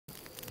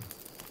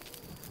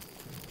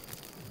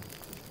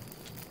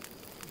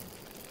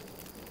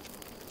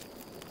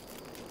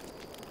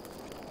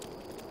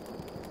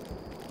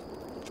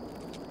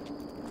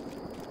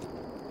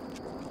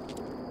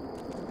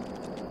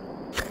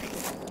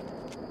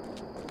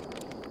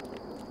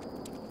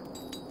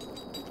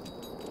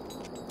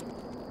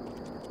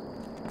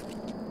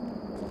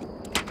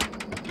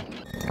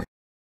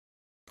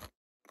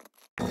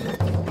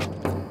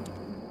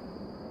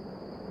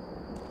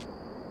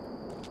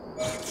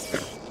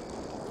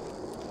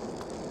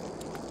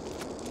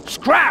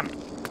Scram!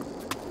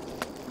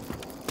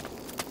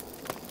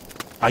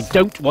 I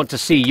don't want to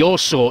see your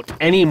sort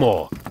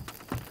anymore.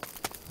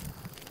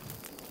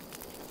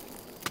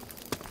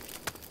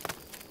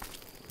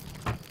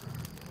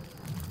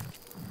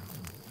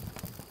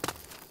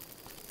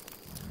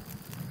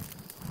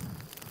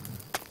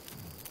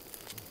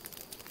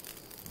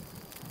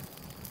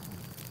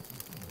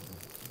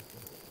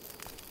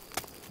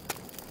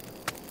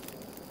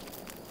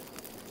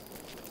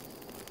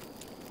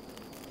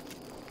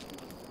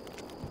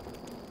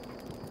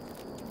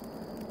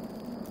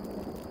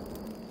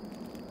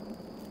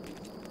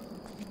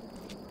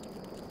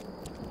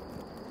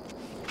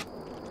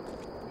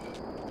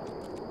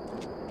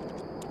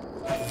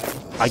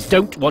 I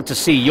don't want to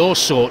see your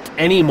sort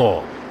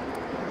anymore.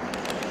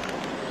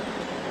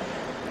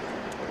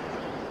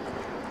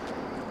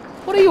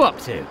 What are you up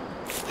to?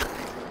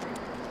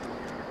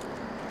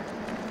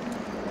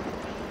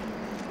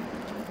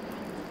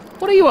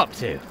 What are you up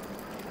to?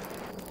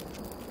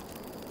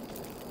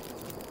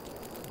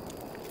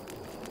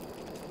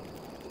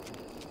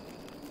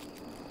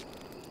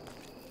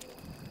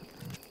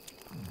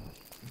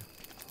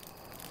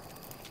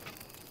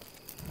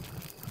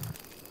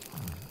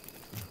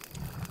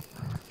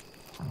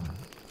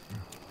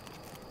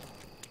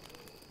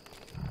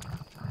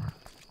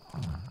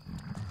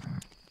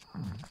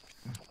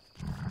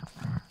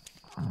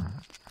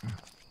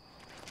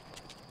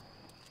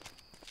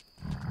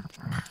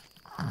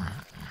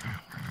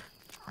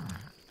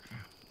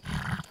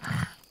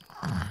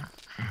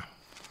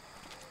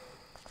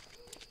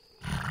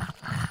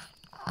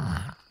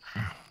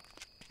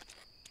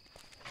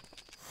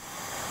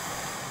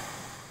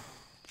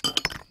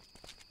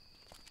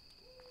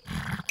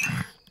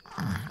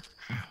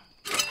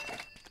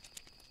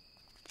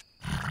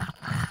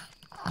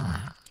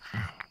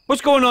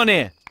 What's going on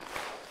here?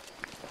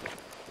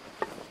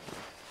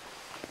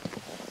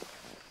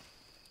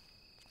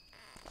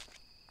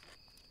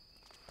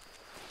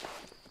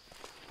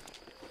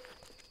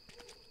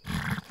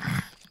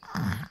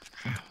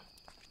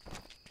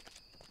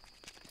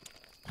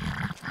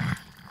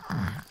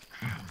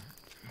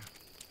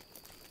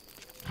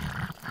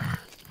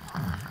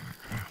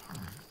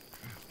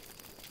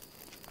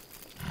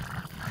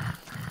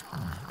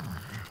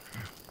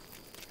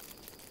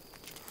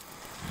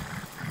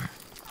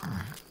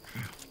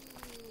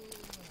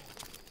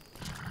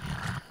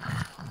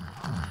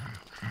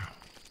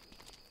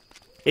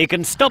 You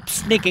can stop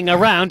sneaking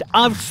around.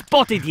 I've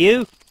spotted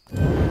you.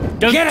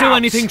 Don't do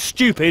anything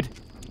stupid.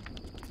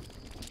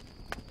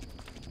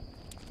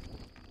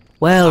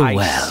 Well, I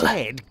well.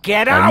 said,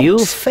 get out. A new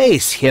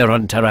face here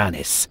on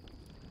Taranis.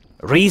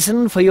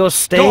 Reason for your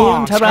stay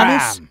on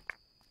Taranis? Scram.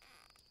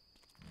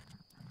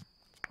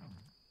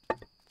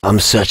 I'm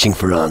searching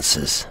for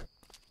answers.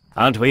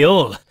 Aren't we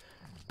all?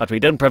 But we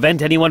don't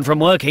prevent anyone from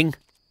working.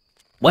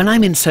 When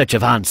I'm in search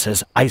of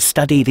answers, I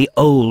study the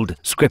old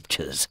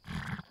scriptures.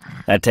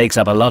 That takes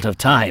up a lot of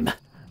time,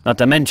 not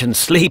to mention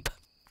sleep.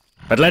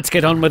 But let's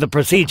get on with the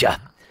procedure.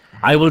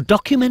 I will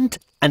document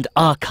and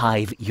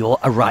archive your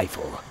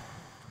arrival.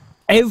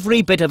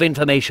 Every bit of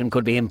information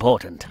could be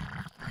important.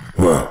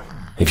 Well,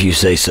 if you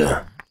say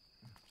so.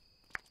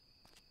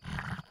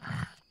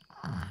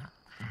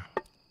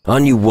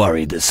 Aren't you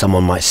worried that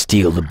someone might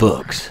steal the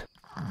books?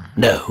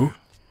 No.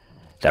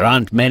 There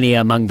aren't many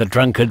among the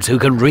drunkards who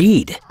can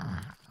read.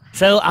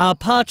 So our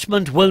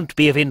parchment won't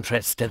be of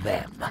interest to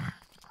them.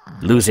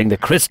 Losing the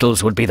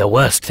crystals would be the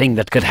worst thing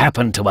that could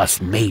happen to us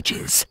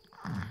mages.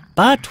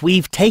 But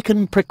we've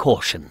taken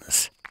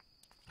precautions.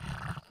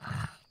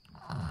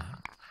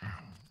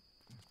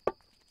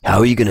 How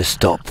are you going to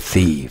stop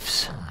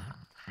thieves?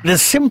 The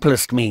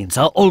simplest means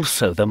are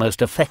also the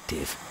most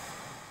effective.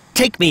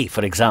 Take me,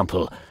 for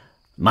example.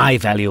 My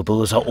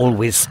valuables are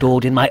always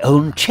stored in my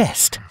own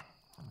chest.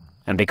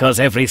 And because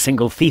every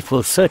single thief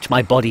will search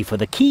my body for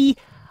the key,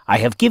 I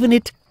have given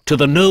it to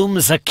the gnome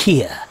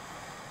Zakia.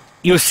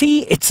 You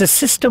see, it's a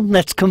system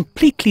that's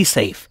completely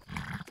safe.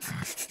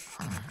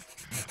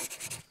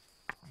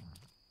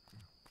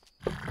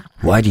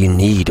 Why do you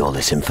need all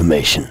this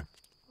information?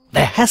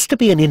 There has to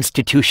be an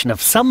institution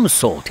of some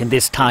sort in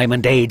this time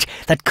and age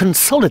that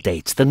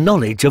consolidates the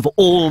knowledge of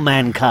all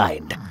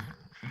mankind.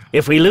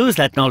 If we lose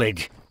that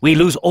knowledge, we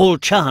lose all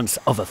chance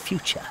of a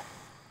future.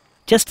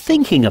 Just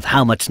thinking of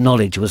how much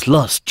knowledge was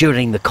lost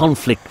during the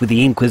conflict with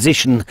the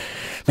Inquisition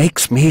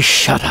makes me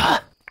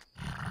shudder.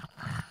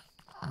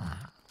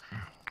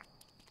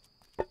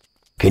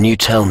 Can you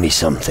tell me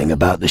something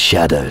about the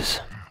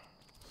shadows?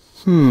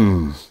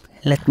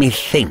 Let me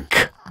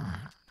think.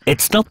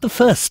 It's not the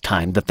first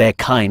time that their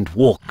kind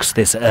walks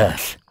this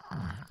earth.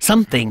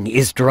 Something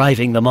is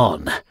driving them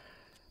on,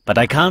 but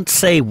I can't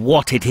say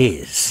what it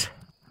is.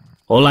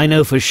 All I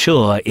know for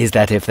sure is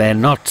that if they're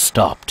not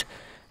stopped,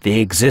 the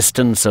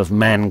existence of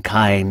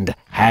mankind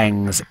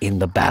hangs in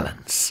the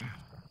balance.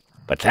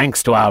 But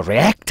thanks to our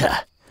reactor,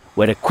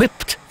 we're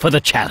equipped for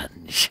the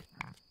challenge.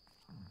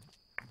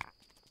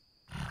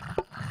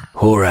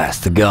 Horace,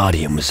 the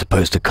Guardian, was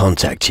supposed to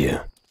contact you.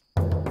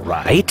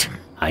 Right,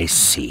 I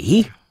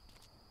see.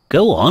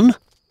 Go on.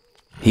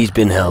 He's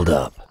been held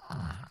up.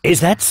 Is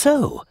that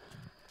so?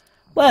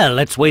 Well,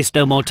 let's waste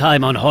no more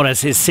time on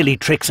Horace's silly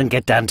tricks and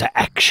get down to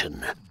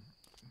action.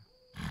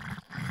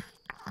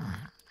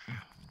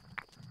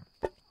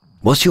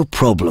 What's your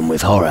problem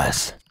with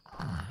Horace?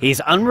 He's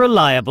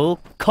unreliable,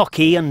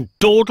 cocky, and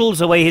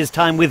dawdles away his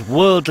time with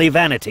worldly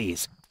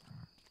vanities.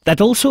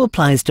 That also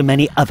applies to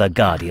many other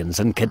guardians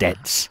and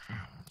cadets.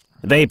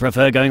 They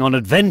prefer going on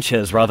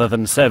adventures rather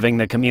than serving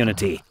the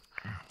community.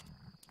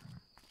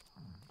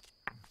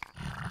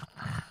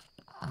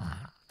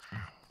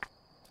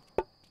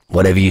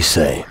 Whatever you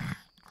say.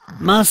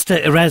 Master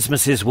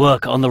Erasmus's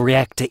work on the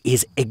reactor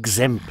is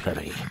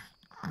exemplary.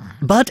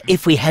 But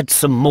if we had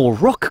some more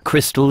rock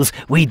crystals,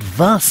 we'd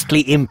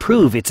vastly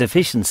improve its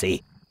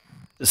efficiency.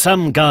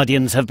 Some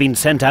guardians have been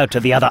sent out to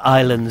the other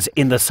islands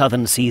in the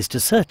southern seas to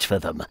search for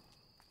them.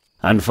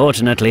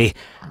 Unfortunately,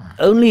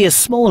 only a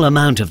small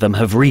amount of them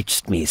have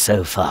reached me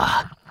so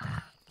far.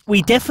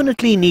 We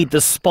definitely need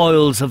the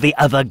spoils of the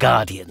other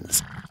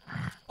guardians.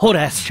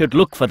 Horace should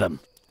look for them,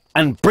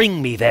 and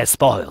bring me their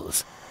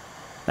spoils.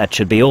 That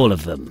should be all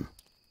of them.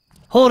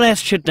 Horace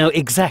should know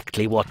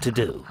exactly what to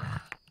do.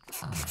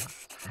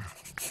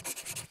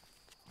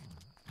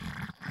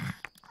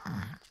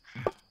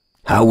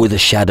 How were the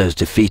shadows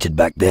defeated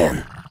back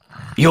then?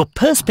 Your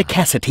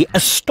perspicacity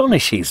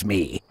astonishes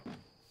me.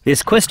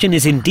 This question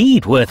is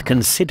indeed worth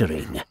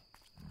considering.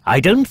 I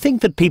don't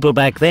think that people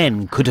back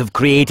then could have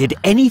created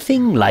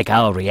anything like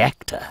our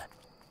reactor.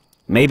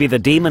 Maybe the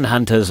demon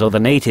hunters or the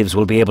natives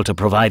will be able to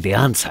provide the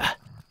answer.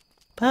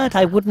 But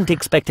I wouldn't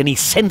expect any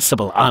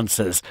sensible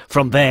answers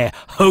from their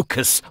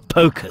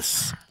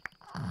hocus-pocus.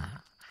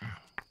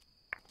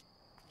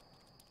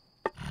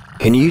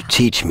 Can you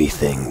teach me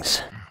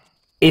things?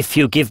 If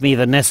you give me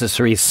the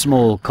necessary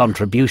small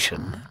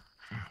contribution.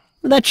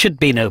 That should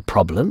be no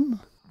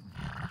problem.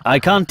 I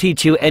can't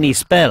teach you any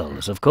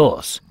spells, of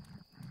course.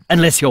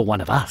 Unless you're one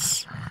of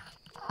us.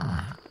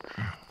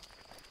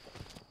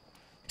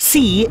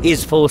 C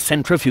is for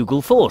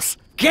centrifugal force.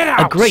 Get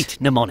out! A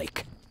great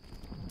mnemonic.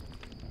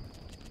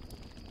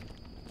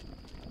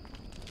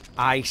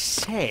 I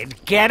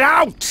said get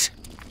out!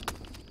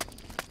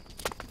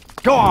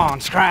 Go on,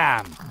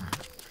 Scram!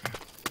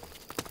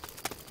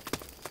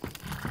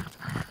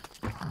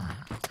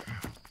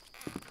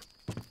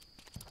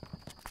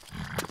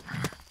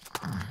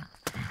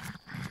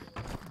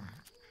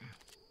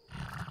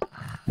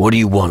 What do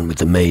you want with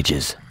the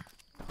mages?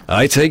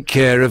 I take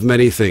care of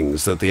many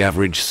things that the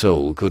average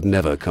soul could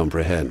never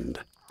comprehend.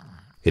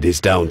 It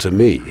is down to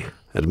me,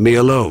 and me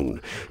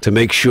alone, to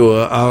make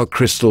sure our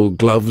crystal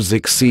gloves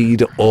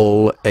exceed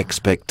all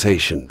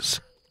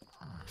expectations.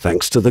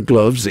 Thanks to the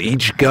gloves,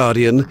 each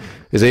guardian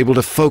is able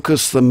to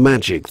focus the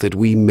magic that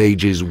we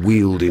mages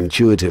wield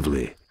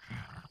intuitively.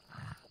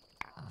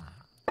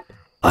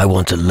 I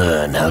want to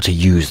learn how to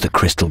use the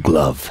crystal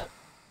glove.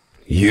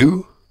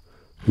 You?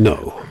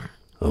 No.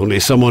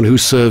 Only someone who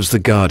serves the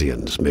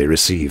Guardians may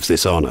receive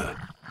this honor.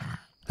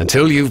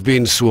 Until you've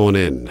been sworn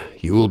in,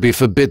 you will be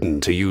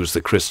forbidden to use the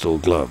crystal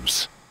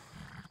gloves.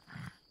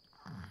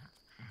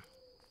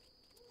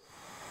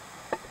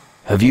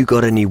 Have you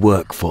got any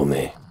work for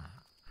me?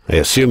 I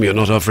assume you're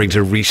not offering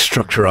to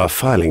restructure our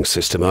filing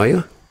system, are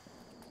you?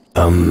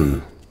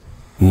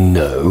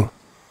 No.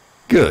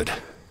 Good.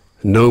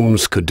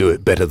 Gnomes could do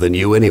it better than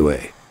you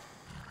anyway.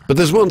 But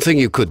there's one thing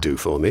you could do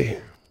for me.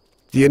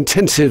 The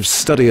intensive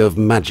study of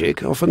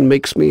magic often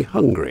makes me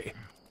hungry,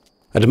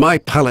 and my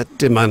palate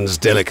demands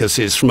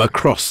delicacies from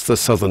across the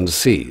southern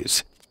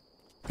seas.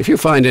 If you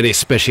find any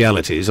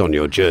specialities on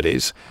your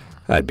journeys,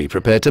 I'd be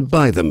prepared to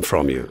buy them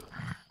from you.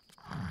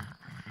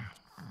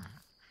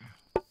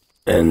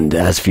 And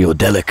as for your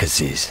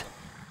delicacies,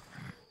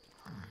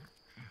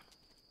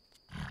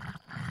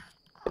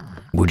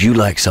 would you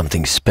like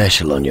something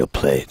special on your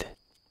plate?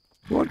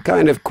 What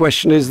kind of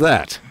question is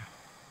that?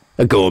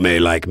 A gourmet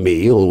like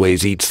me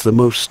always eats the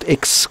most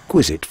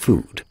exquisite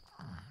food.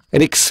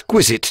 An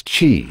exquisite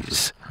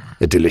cheese,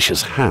 a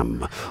delicious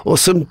ham, or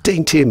some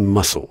dainty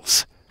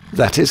mussels.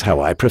 That is how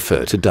I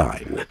prefer to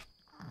dine.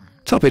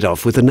 Top it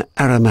off with an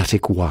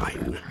aromatic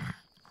wine.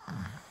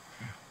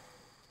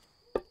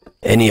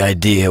 Any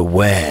idea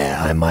where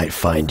I might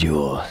find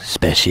your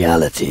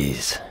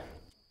specialities?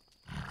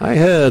 I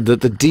heard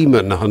that the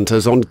demon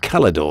hunters on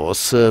Calidor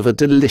serve a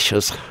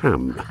delicious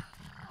ham.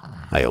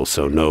 I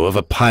also know of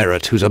a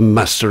pirate who's a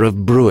master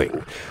of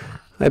brewing.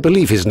 I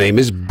believe his name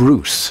is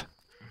Bruce.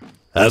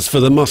 As for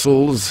the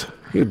mussels,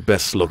 you'd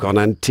best look on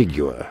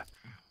Antigua.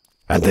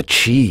 And the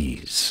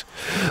cheese.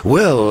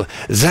 Well,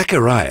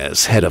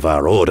 Zacharias, head of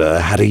our order,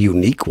 had a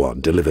unique one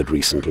delivered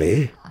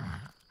recently.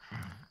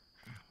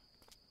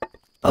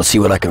 I'll see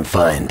what I can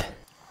find.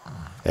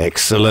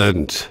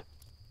 Excellent.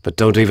 But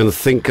don't even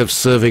think of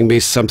serving me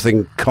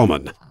something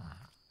common.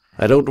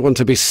 I don't want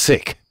to be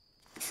sick.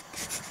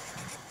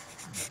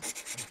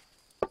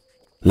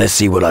 Let's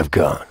see what I've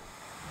got.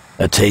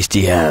 A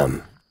tasty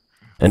ham.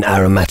 An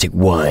aromatic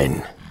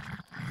wine.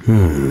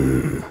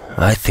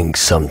 I think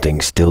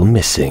something's still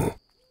missing.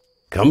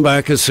 Come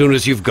back as soon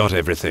as you've got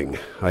everything.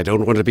 I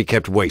don't want to be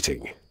kept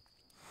waiting.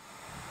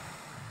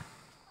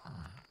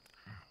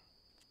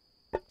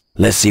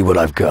 Let's see what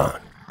I've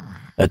got.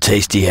 A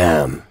tasty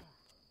ham.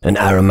 An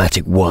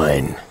aromatic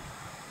wine.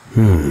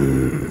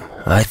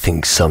 I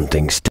think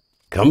something's...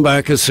 Come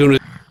back as soon as...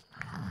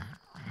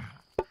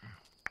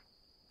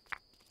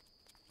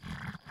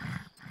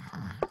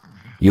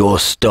 Your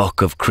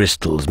stock of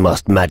crystals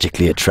must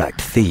magically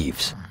attract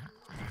thieves.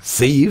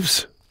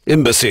 Thieves?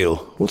 Imbecile.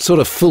 What sort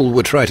of fool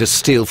would try to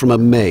steal from a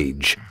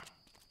mage?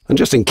 And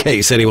just in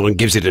case anyone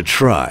gives it a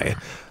try,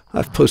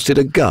 I've posted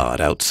a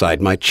guard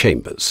outside my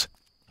chambers.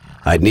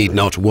 I need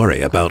not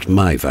worry about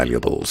my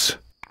valuables.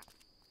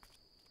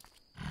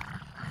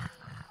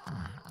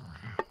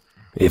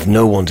 If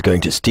no one's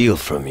going to steal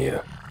from you,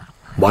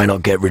 why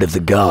not get rid of the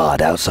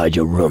guard outside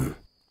your room?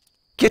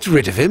 Get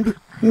rid of him?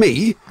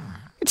 Me?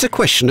 It's a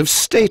question of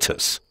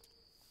status.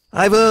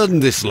 I've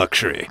earned this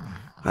luxury.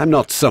 I'm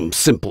not some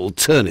simple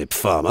turnip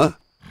farmer.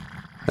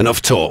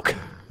 Enough talk.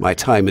 My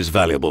time is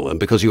valuable, and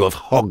because you have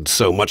hogged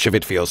so much of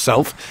it for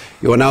yourself,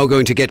 you are now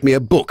going to get me a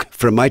book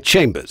from my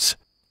chambers.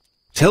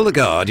 Tell the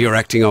guard you're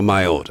acting on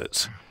my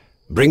orders.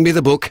 Bring me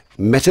the book,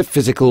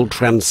 Metaphysical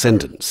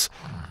Transcendence.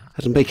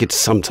 That'll make it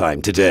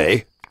sometime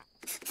today.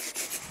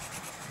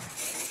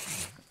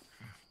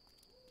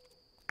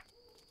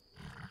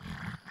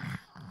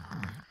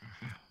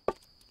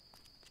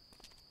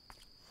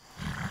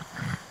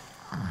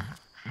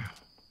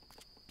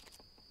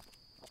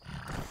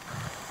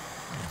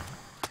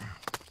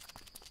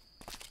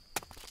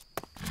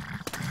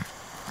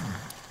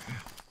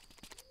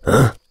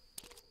 Huh?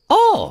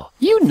 Oh,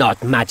 you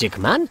not magic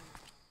man.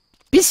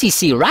 Busy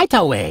see right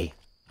away.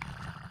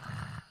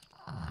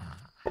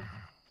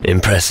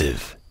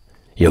 Impressive.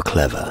 You're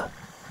clever.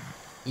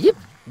 Yep,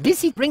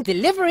 busy bring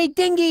delivery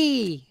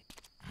dinghy.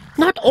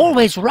 Not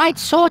always right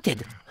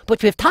sorted,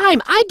 but with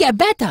time I get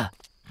better.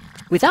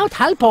 Without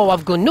help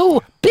of Gnu,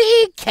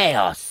 big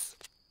chaos.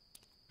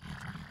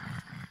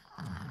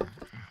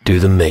 Do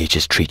the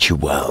mages treat you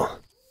well?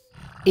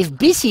 If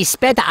busy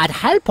better at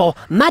helpo,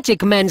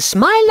 magic man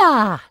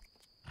smiler.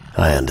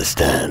 I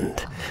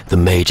understand. The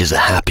mages are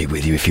happy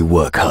with you if you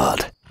work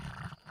hard.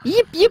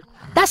 Yep,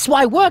 that's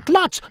why work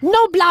lots,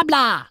 no blah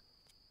blah.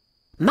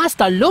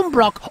 Master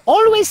Lambroka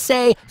always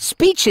say,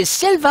 speech is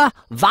silver,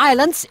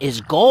 violence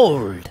is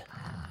gold.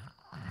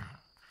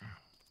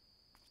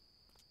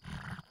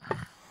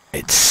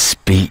 Its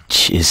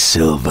speech is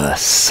silver,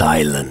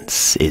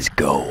 silence is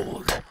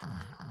gold.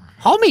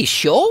 Homie,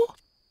 sure?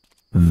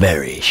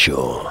 Very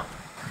sure.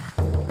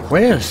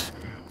 Where's...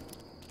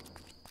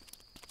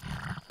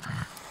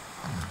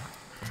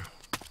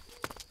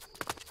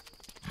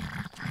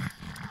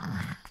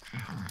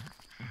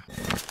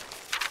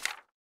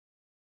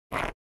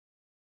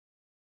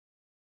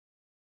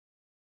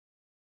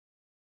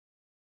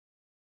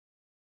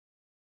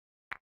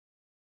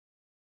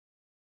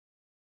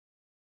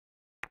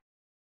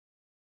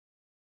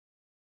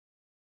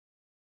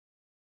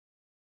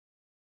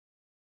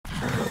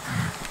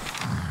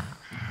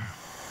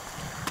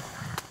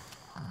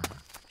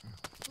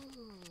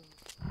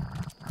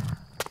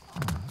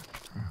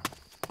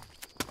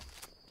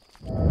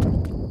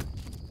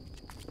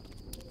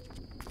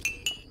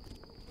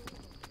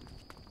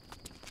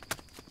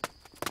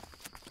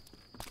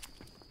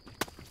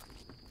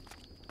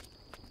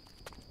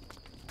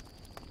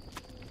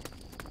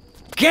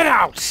 Get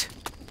out!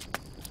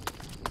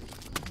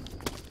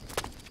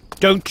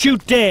 Don't you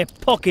dare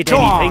pocket Go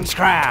anything. on,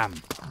 scram!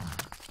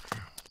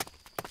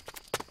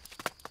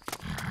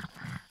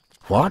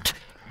 What?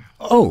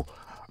 Oh,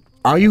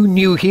 are you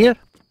new here?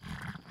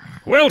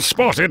 Well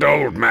spotted,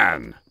 old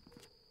man.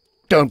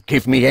 Don't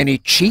give me any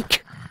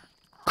cheek.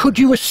 Could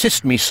you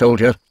assist me,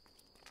 soldier?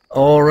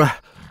 Or,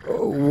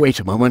 wait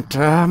a moment,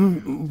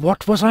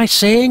 what was I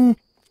saying?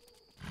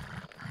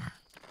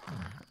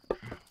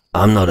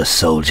 I'm not a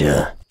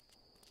soldier.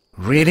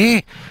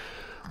 Really?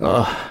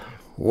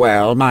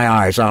 Well, my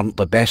eyes aren't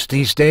the best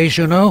these days,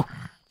 you know.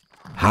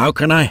 How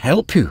can I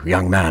help you,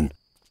 young man?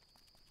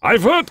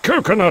 I've heard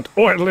coconut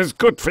oil is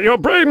good for your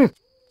brain.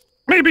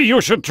 Maybe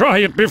you should try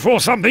it before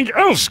something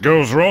else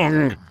goes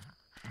wrong.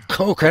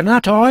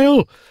 Coconut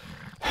oil?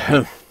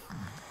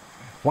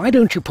 Why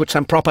don't you put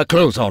some proper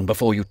clothes on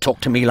before you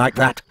talk to me like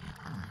that?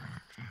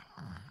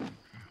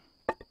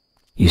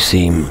 You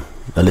seem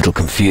a little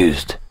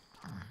confused.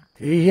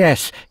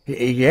 Yes,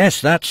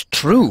 that's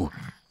true.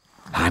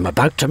 I'm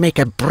about to make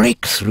a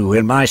breakthrough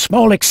in my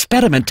small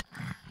experiment,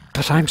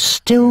 but I'm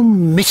still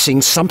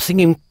missing something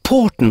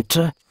important.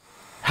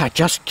 I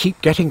just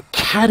keep getting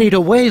carried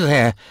away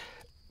there.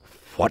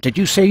 What did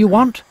you say you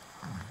want?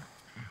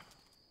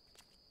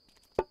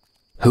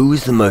 Who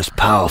is the most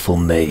powerful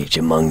mage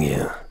among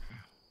you?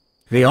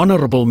 The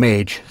Honourable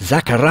Mage,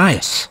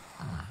 Zacharias.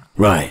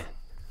 Right.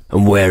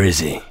 And where is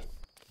he?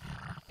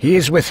 He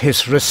is with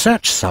his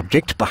research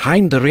subject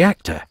behind the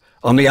reactor,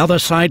 on the other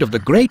side of the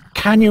Great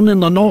Canyon in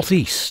the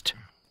northeast.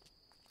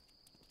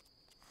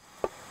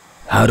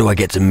 How do I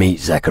get to meet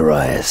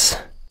Zacharias?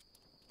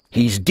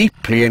 He's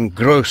deeply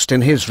engrossed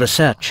in his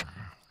research.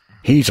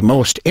 He's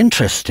most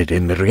interested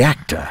in the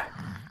reactor.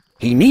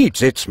 He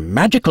needs its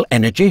magical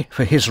energy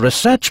for his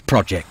research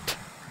project.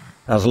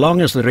 As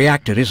long as the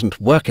reactor isn't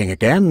working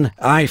again,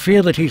 I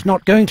fear that he's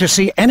not going to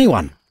see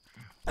anyone.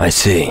 I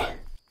see.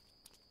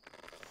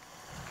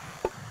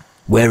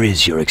 Where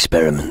is your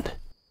experiment?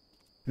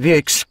 The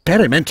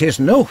experiment is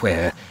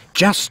nowhere,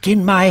 just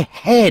in my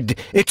head.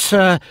 It's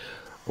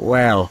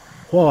well,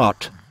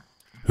 what?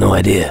 No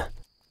idea.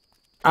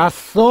 A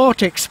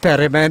thought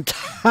experiment.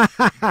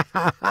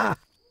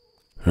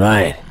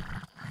 Right.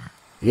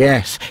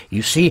 Yes,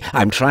 you see,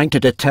 I'm trying to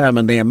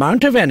determine the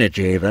amount of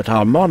energy that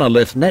our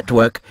monolith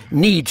network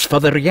needs for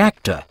the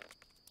reactor.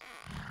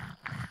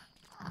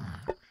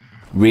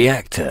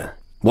 Reactor?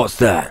 What's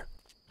that?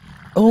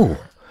 Oh,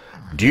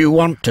 do you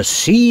want to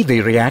see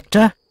the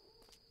reactor?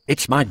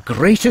 It's my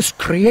greatest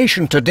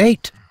creation to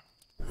date.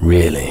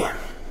 Really?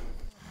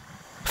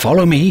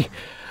 Follow me.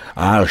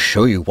 I'll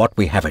show you what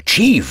we have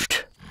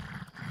achieved.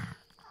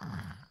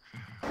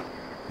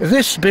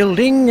 This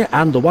building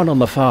and the one on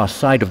the far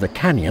side of the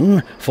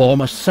canyon form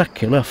a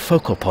circular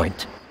focal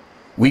point.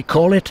 We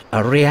call it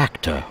a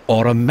reactor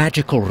or a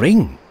magical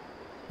ring.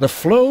 The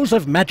flows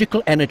of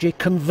magical energy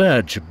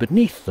converge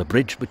beneath the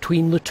bridge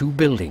between the two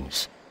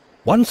buildings.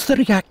 Once the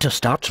reactor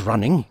starts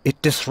running,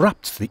 it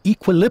disrupts the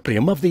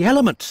equilibrium of the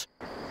elements.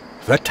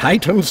 The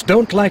Titans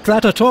don't like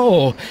that at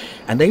all,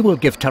 and they will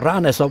give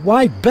Taranis a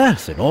wide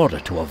berth in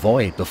order to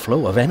avoid the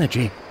flow of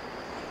energy.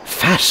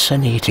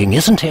 Fascinating,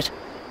 isn't it?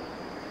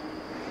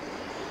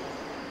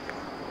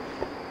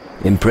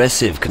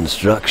 Impressive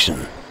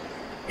construction.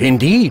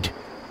 Indeed.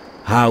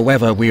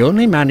 However, we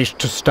only managed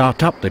to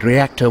start up the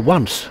reactor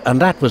once, and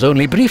that was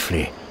only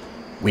briefly.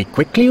 We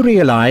quickly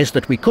realized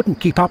that we couldn't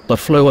keep up the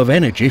flow of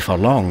energy for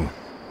long.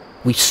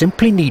 We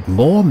simply need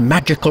more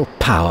magical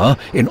power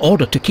in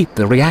order to keep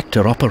the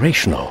reactor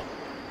operational.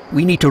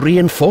 We need to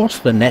reinforce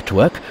the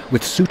network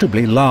with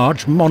suitably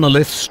large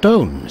monolith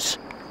stones.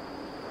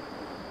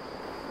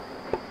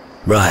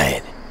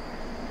 Right.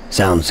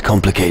 Sounds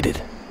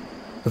complicated.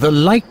 The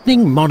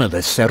lightning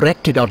monoliths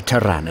erected on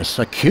Taranis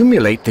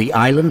accumulate the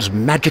island's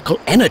magical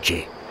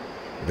energy.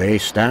 They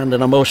stand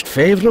in a most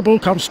favorable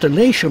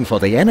constellation for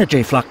the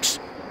energy flux.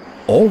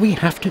 All we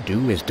have to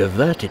do is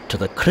divert it to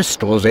the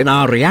crystals in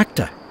our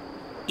reactor.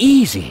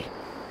 Easy.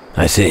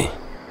 I see.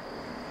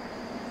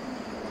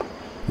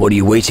 What are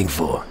you waiting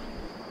for?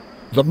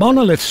 The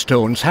monolith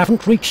stones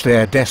haven't reached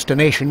their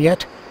destination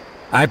yet.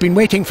 I've been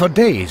waiting for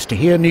days to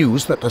hear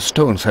news that the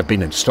stones have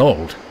been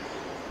installed.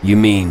 You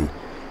mean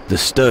the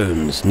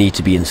stones need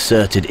to be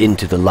inserted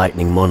into the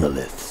lightning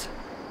monoliths?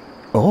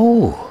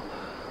 Oh,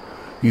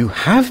 you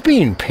have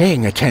been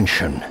paying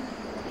attention.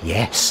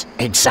 Yes,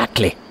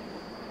 exactly.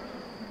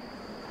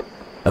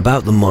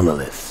 About the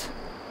monoliths.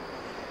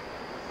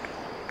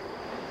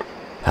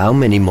 How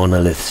many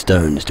monolith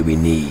stones do we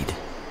need?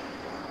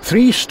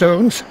 3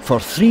 stones for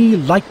 3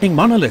 lightning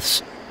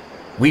monoliths.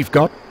 We've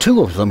got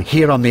 2 of them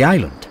here on the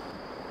island.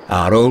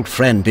 Our old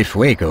friend Di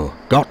Fuego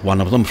got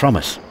one of them from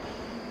us.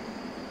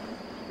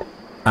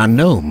 A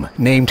gnome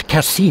named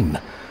Kasim.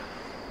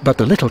 But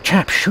the little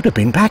chap should have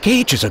been back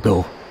ages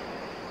ago.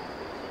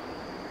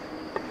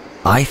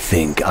 I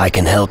think I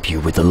can help you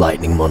with the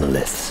lightning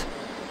monoliths.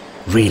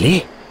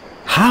 Really?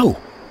 How?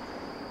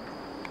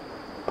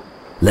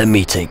 Let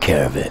me take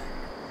care of it.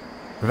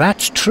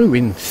 That's true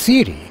in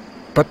theory,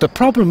 but the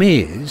problem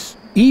is,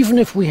 even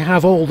if we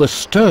have all the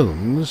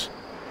stones...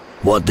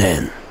 What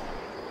then?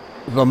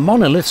 The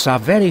monoliths are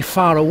very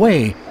far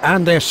away,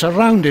 and they're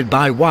surrounded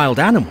by wild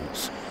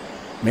animals.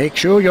 Make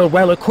sure you're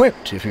well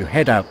equipped if you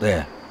head out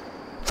there.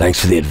 Thanks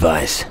for the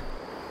advice.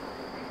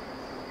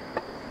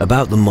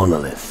 About the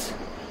monoliths.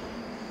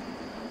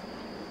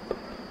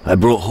 I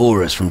brought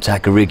Horus from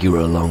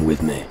Tacarigua along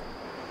with me.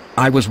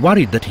 I was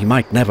worried that he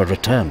might never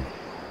return.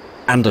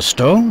 And the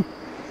stone?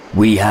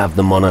 We have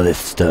the monolith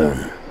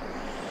stone.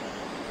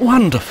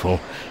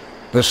 Wonderful.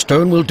 The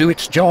stone will do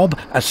its job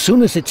as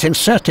soon as it's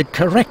inserted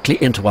correctly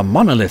into a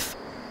monolith.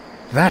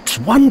 That's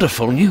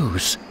wonderful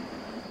news.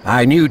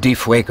 I knew Di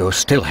Fuego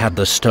still had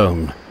the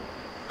stone.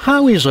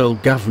 How is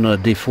old Governor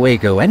Di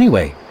Fuego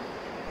anyway?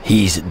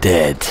 He's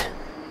dead.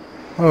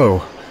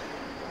 Oh,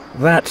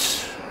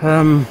 that's,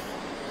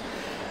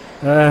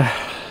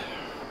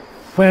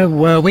 where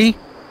were we?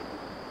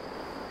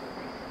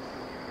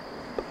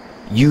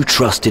 You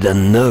trusted a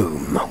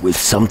gnome with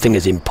something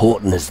as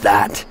important as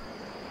that?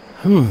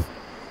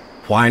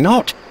 Why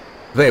not?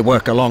 They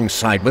work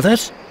alongside with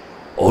us.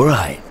 All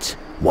right,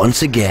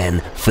 once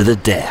again for the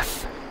deaf.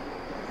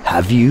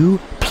 Have you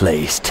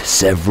placed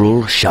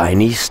several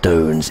shiny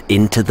stones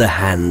into the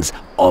hands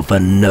of a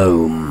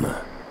gnome?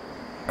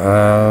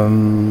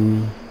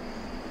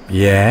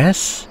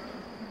 Yes?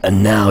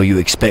 And now you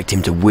expect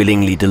him to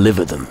willingly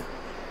deliver them?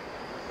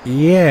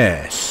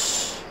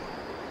 Yes.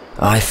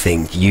 I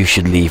think you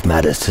should leave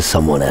matters to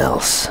someone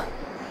else.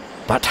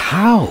 But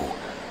how?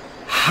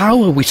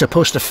 How are we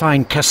supposed to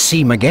find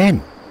Kasim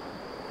again?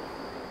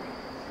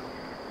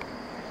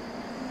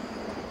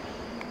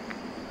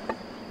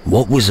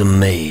 What was a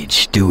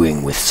mage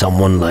doing with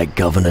someone like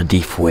Governor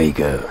Di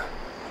Fuego?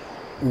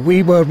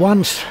 We were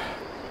once...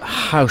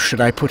 how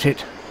should I put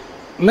it?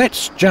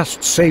 Let's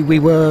just say we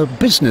were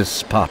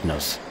business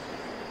partners.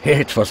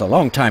 It was a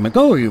long time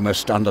ago, you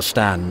must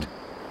understand.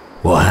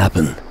 What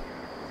happened?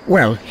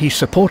 Well, he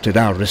supported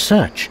our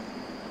research.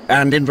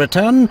 And in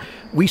return,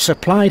 we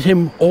supplied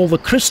him all the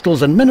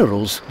crystals and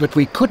minerals that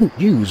we couldn't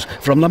use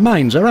from the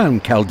mines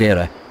around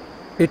Caldera.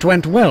 It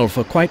went well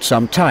for quite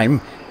some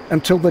time,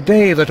 until the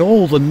day that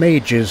all the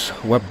mages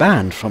were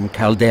banned from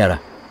Caldera.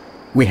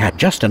 We had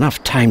just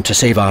enough time to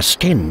save our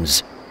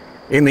skins.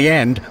 In the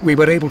end, we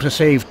were able to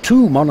save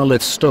 2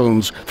 monolith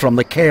stones from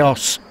the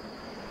chaos.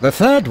 The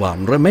third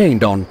one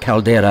remained on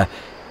Caldera.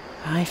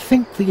 I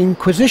think the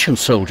Inquisition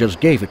soldiers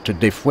gave it to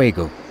De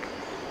Fuego.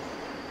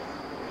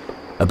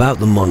 About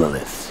the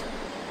monoliths.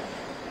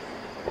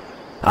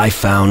 I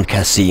found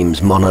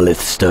Kasim's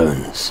monolith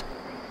stones.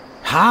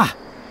 Ha!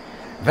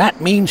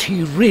 That means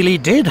he really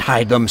did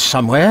hide them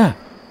somewhere.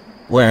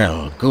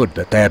 Well, good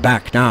that they're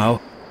back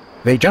now.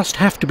 They just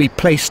have to be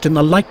placed in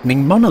the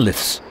lightning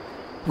monoliths.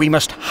 We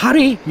must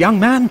hurry, young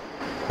man.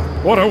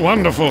 What a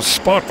wonderful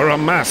spot for a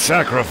mass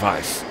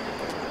sacrifice.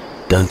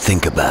 Don't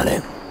think about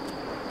it.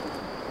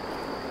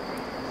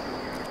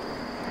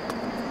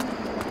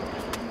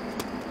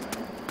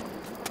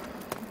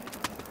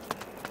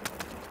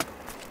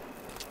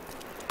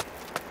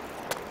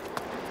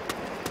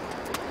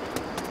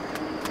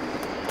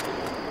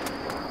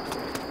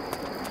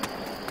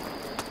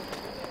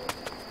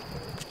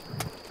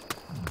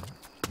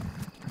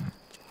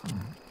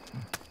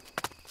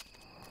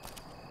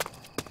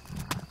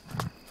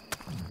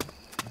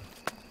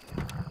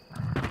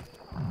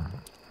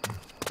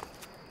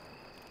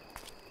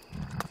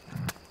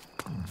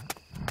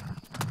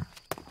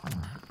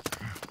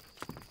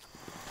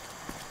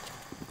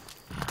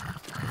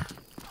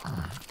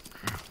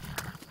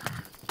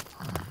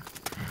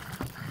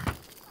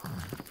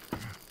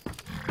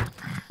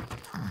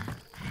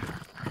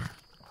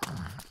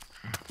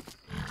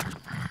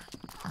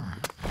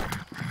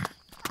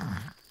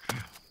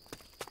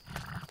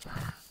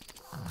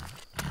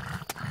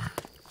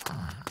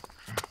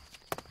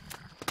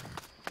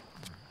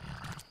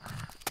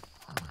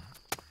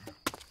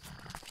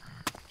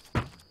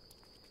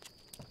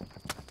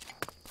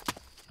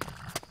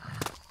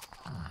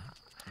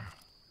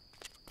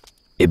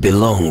 It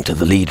belonged to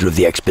the leader of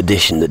the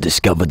expedition that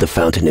discovered the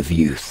Fountain of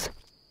Youth.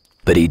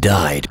 But he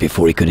died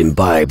before he could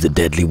imbibe the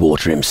deadly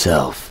water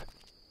himself.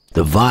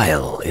 The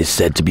vial is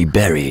said to be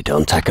buried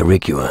on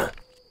Tacarigua.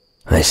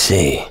 I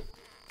see.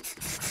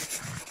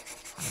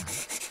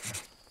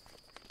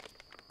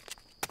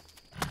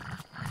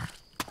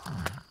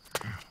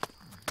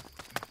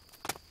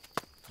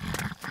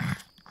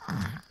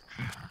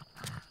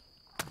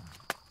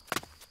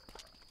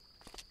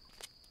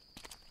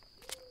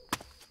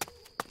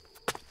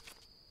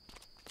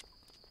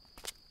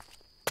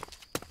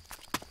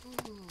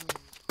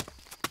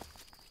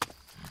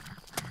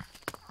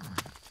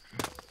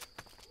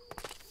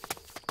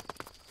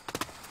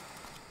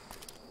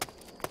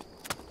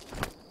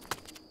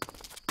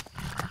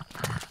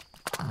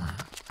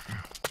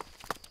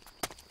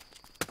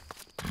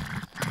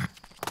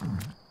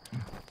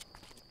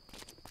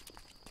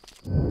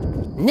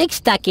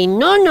 Next taki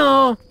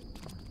no.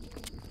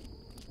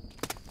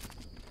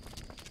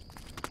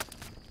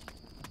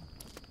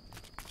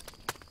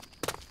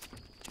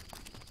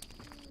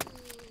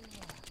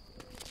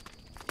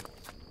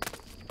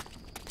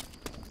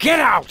 Get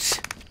out!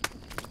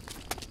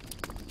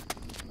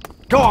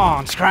 Go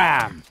on,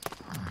 scram!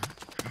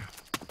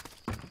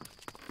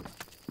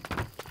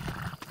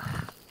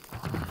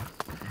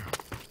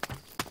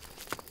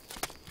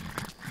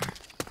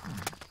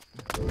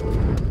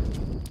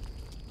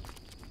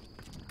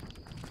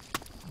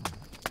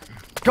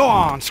 Go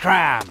on,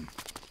 scram!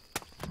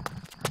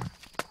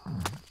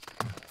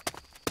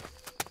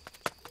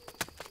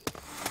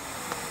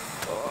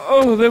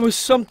 Oh, there was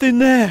something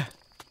there.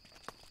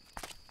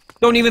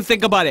 Don't even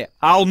think about it.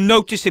 I'll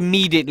notice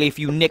immediately if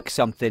you nick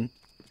something.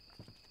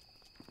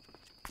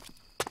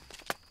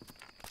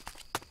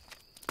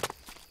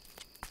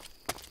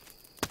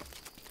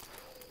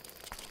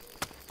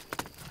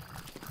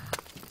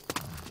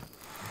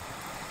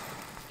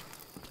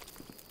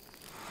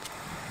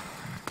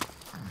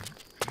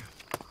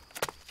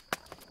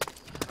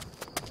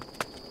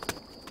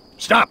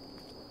 Stop!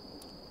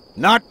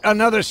 Not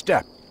another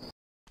step.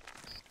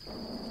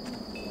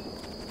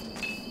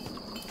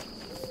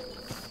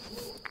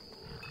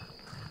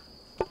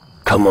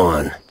 Come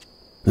on.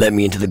 Let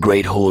me into the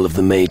Great Hall of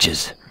the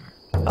Mages.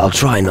 I'll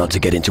try not to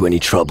get into any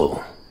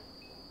trouble.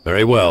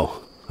 Very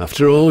well.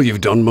 After all,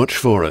 you've done much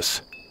for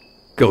us.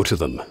 Go to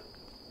them.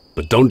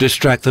 But don't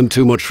distract them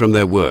too much from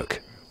their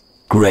work.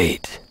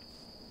 Great.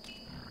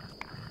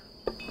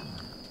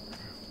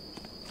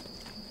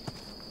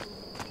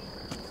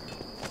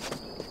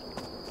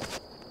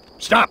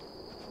 Stop!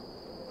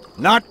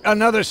 Not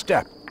another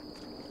step.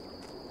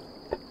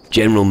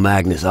 General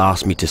Magnus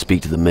asked me to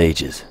speak to the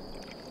mages.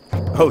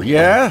 Oh,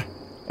 yeah?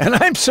 And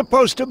I'm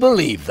supposed to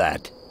believe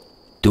that?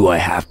 Do I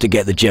have to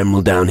get the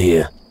general down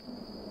here?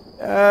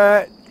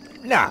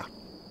 Nah.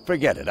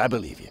 Forget it, I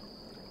believe you.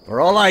 For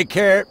all I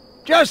care,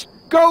 just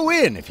go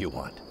in if you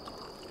want.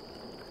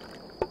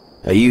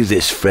 Are you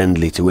this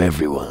friendly to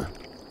everyone?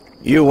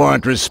 You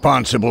aren't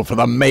responsible for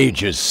the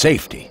mage's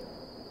safety.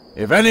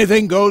 If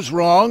anything goes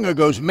wrong or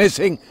goes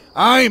missing,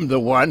 I'm the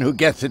one who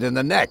gets it in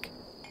the neck.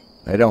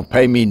 They don't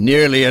pay me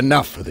nearly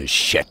enough for this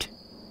shit.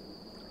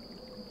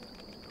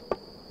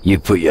 You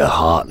put your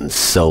heart and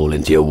soul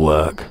into your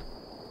work.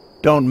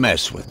 Don't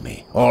mess with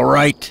me, all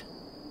right?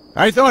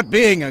 I thought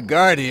being a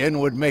guardian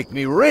would make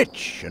me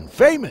rich and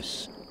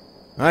famous.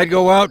 I'd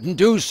go out and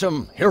do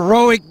some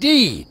heroic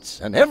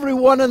deeds, and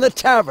everyone in the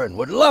tavern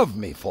would love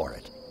me for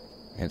it.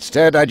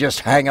 Instead, I just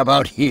hang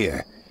about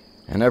here,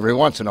 and every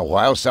once in a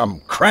while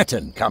some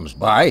cretin comes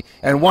by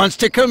and wants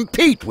to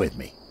compete with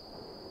me.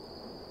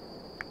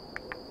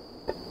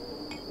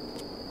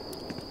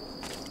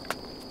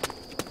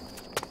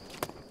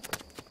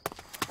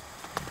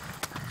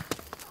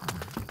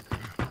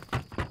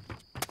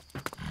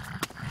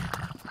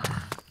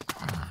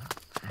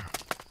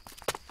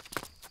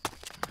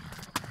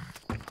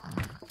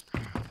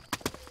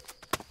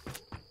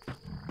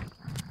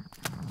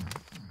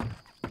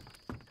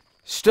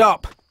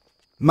 Stop!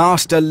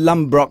 Master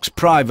Lambrok's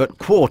private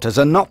quarters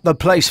are not the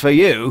place for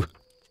you.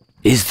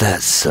 Is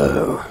that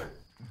so?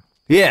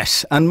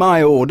 Yes, and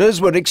my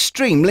orders were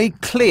extremely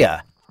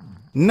clear.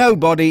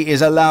 Nobody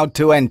is allowed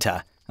to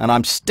enter, and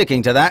I'm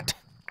sticking to that.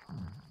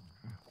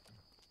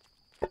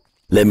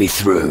 Let me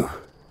through.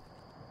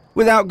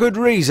 Without good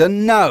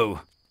reason,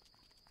 no.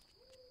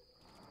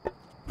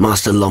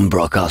 Master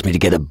Lambrok asked me to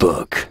get a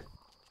book.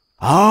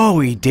 Oh,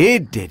 he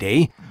did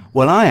he?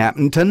 Well, I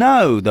happen to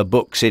know the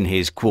book's in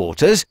his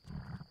quarters.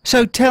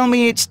 So tell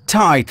me its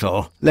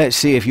title. Let's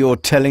see if you're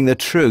telling the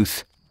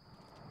truth.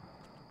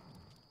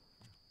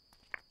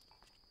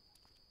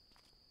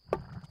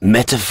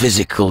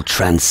 Metaphysical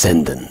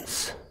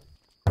Transcendence.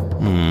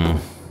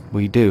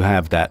 We do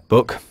have that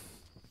book.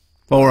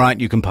 All right,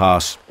 you can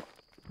pass.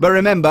 But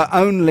remember,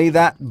 only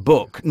that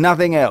book,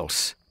 nothing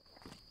else.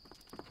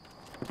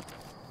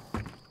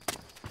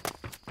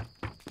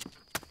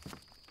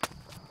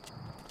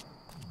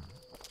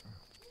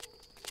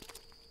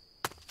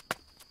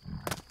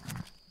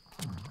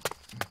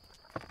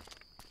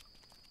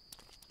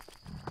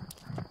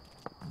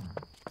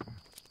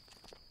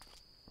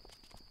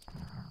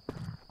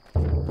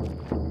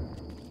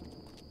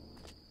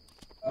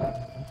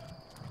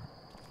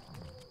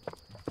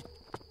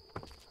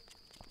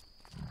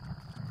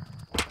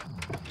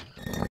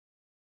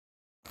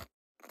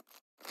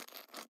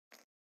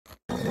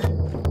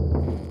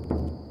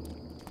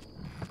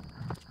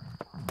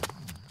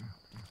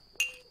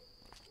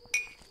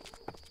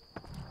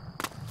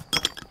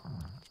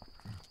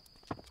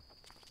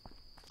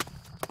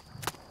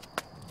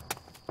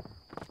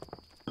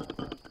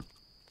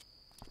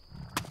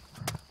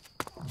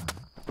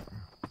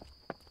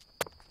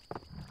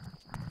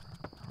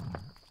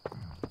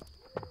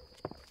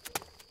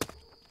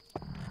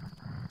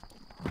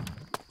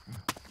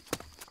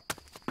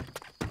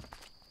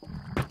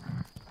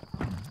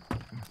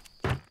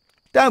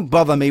 Don't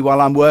bother me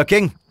while I'm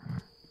working.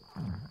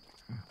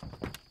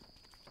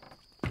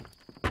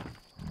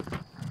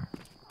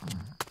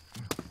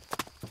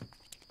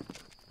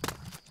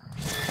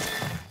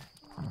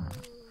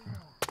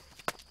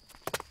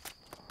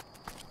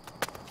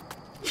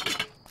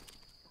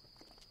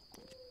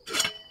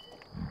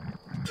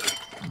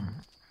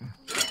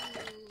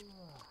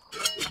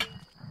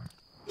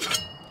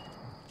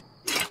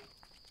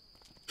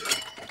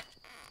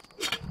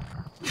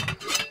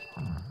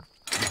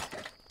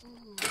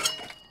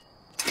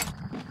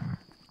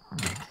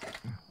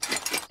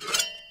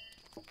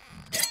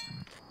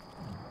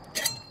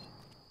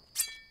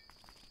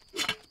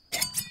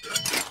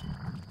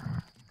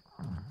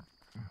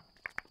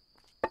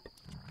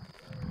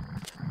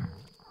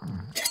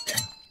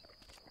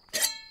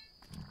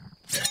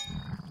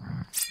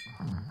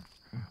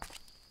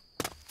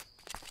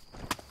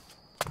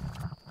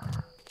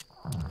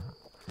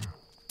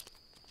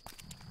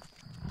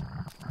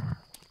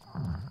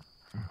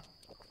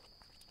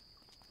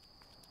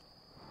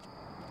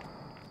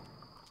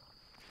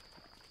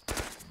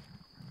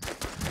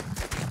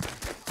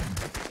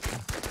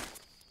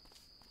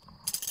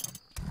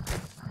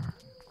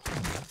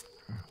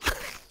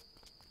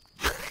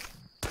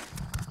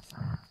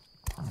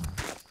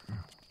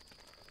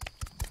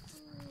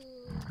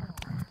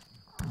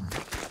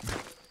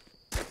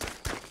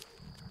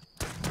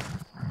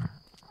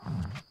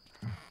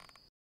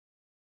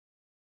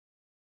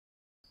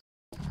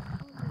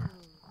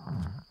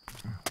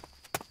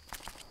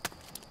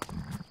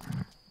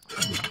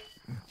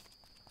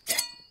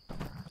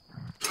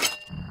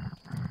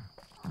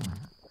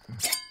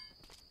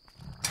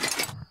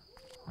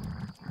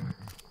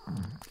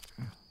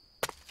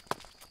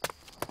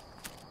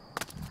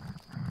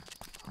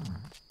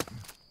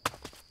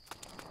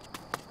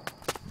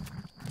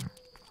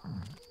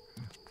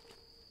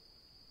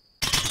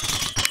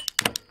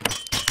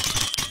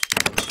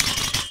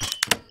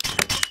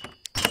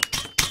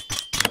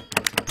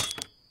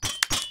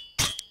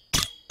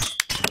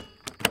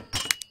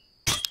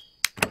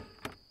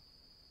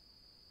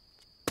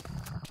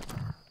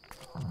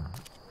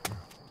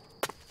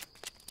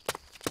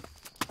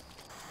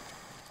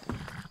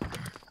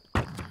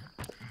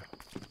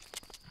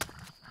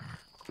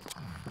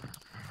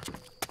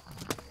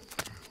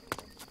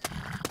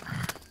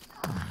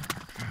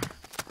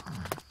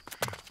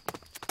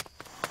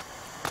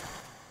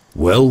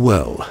 Well,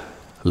 well.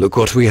 Look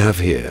what we have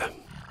here.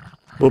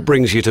 What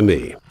brings you to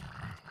me?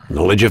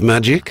 Knowledge of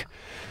magic?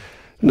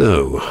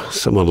 No,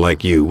 someone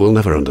like you will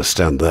never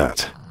understand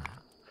that.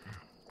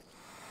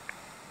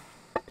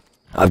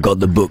 I've got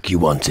the book you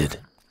wanted.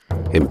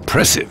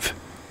 Impressive.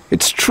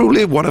 It's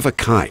truly one of a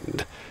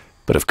kind.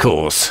 But of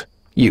course,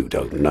 you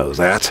don't know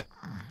that.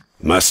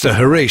 Master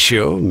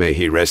Horatio, may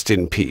he rest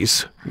in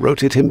peace,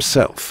 wrote it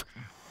himself.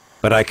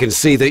 But I can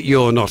see that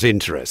you're not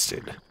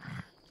interested.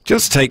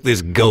 Just take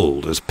this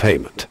gold as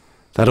payment.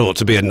 That ought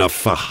to be enough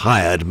for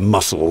hired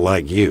muscle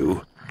like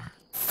you.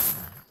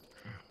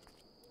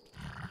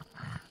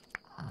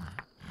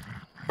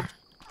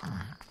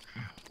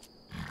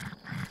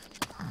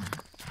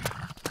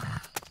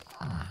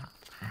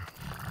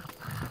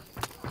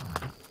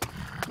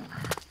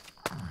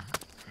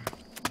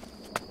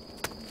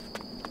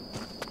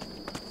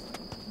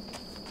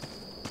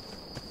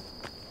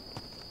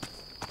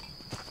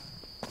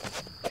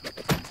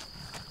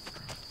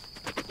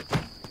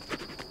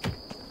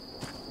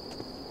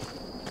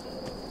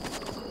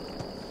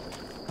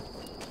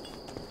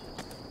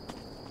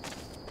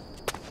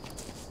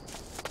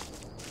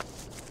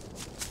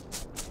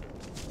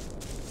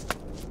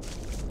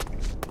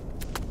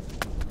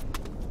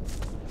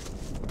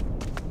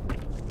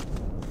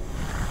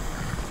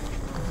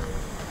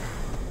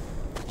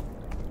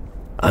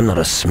 I'm not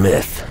a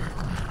smith.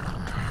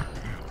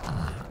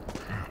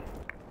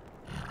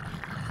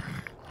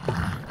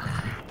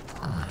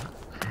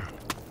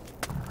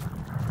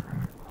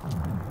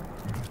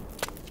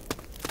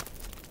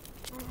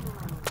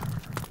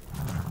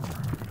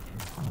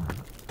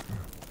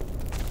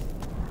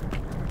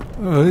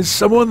 Is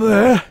someone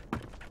there?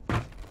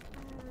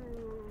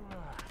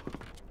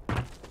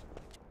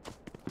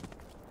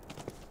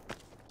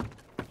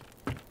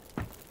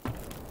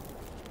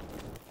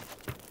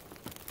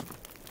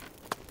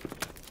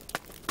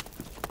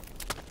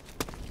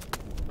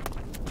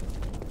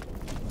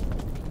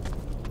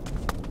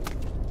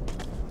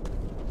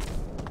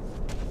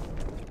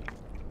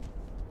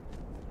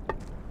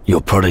 Your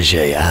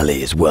protege,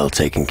 Ali, is well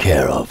taken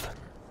care of.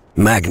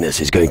 Magnus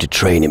is going to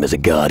train him as a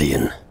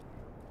guardian.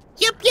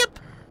 Yep.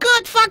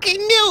 Good fucking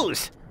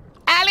news.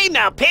 Ali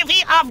now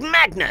pivy of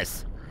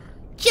Magnus.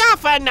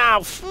 Jaffa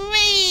now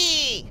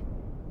free.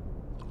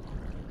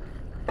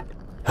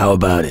 How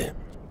about it?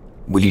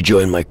 Will you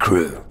join my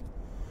crew?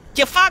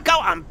 Jaffa go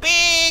on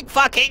big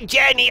fucking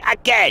journey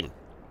again.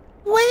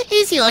 Where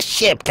is your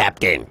ship,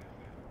 Captain?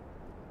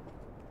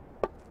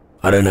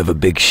 I don't have a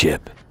big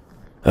ship.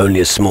 Only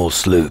a small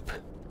sloop.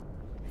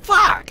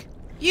 Fuck!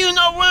 You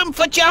no room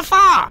for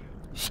Jafar!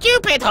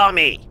 Stupid,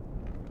 homie!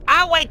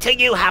 I'll wait till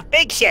you have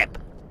big ship.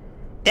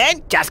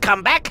 Then just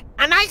come back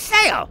and I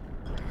sail.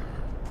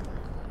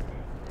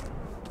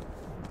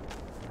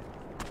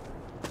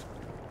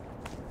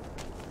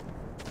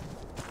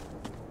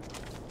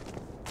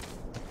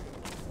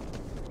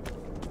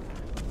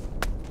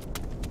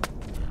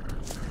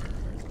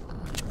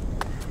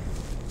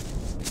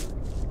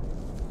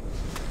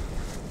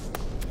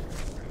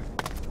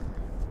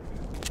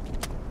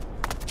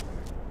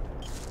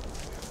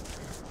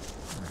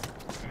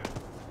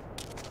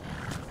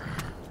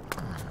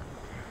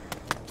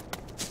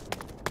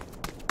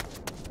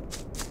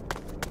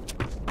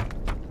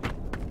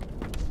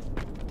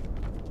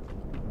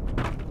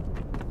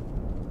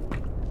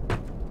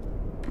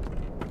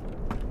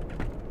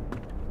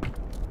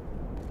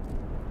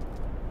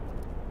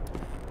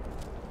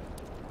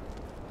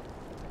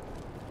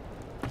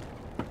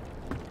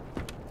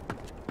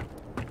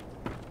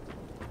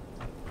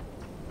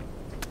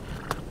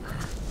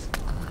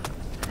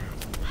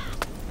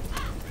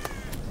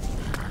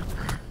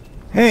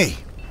 Hey,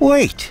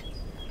 wait!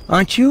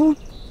 Aren't you?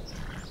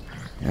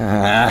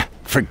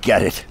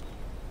 Forget it.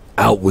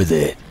 Out with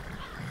it.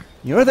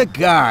 You're the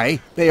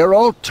guy they are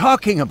all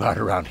talking about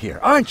around here,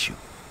 aren't you?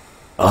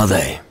 Are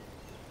they?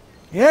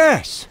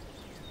 Yes.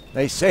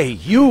 They say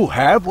you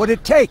have what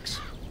it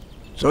takes.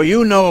 So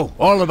you know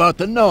all about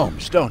the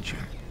gnomes, don't you?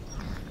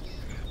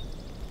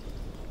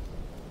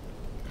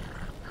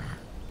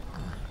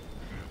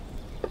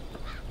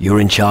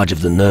 You're in charge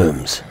of the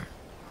gnomes.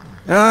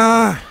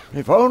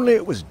 If only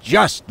it was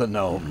just the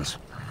gnomes.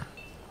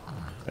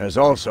 There's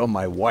also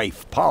my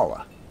wife,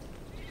 Paula.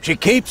 She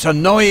keeps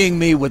annoying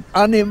me with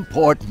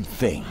unimportant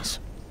things.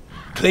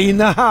 Clean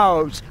the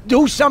house.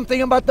 Do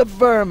something about the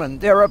vermin.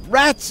 There are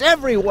rats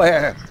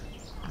everywhere.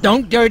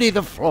 Don't dirty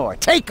the floor.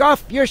 Take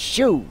off your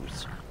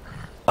shoes.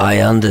 I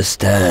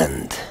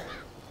understand.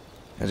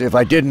 As if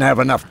I didn't have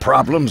enough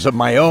problems of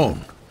my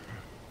own.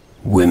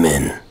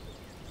 Women.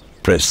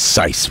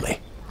 Precisely.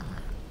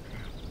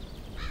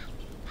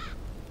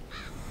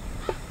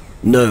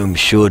 Gnomes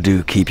sure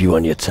do keep you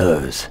on your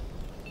toes.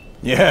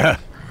 Yeah,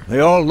 they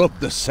all look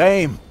the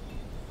same.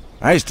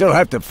 I still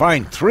have to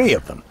find 3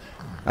 of them.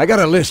 I got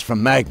a list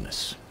from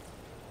Magnus.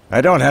 I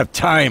don't have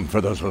time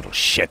for those little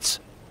shits.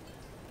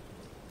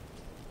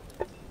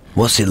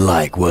 What's it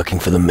like working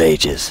for the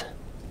mages?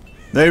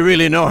 They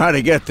really know how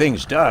to get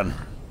things done.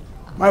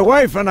 My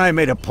wife and I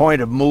made a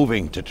point of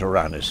moving to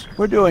Taranis.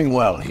 We're doing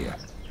well here.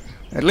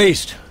 At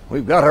least,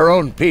 we've got our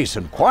own peace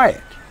and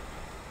quiet.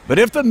 But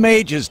if the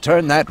mages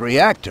turn that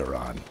reactor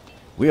on,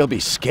 we'll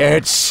be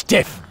scared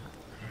stiff.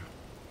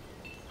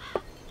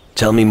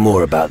 Tell me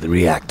more about the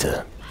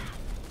reactor.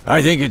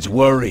 I think it's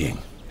worrying.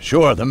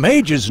 Sure, the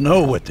mages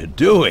know what they're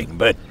doing,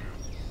 but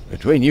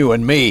between you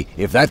and me,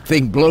 if that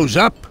thing blows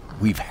up,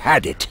 we've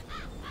had it.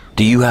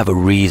 Do you have a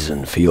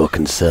reason for your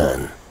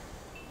concern?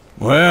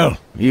 Well,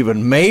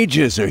 even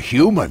mages are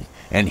human,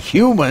 and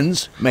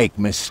humans make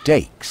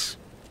mistakes.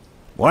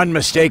 One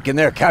mistake in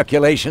their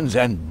calculations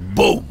and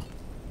boom!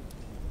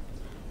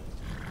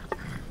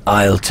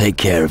 I'll take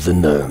care of the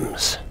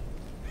gnomes.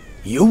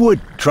 You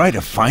would try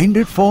to find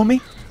it for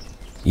me?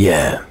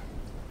 Yeah.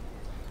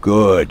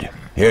 Good.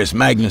 Here's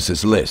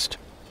Magnus's list.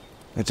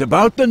 It's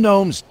about the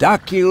gnomes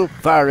Dakil,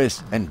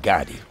 Faris, and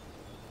Gadi.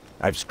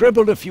 I've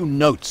scribbled a few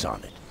notes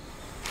on it.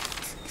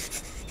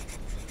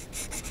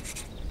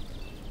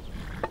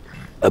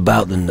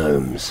 About the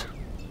gnomes.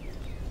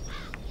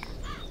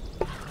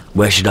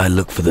 Where should I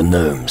look for the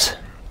gnomes?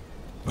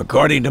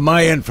 According to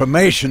my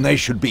information, they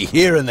should be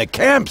here in the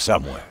camp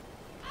somewhere.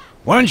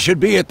 One should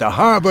be at the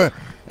harbor,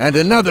 and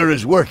another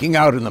is working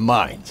out in the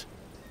mines.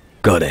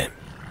 Got it.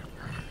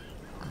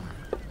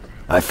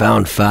 I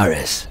found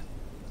Faris.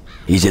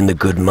 He's in the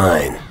good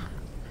mine.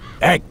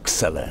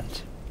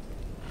 Excellent.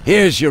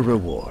 Here's your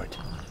reward.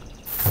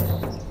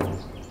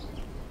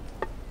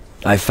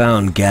 I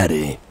found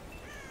Gadi.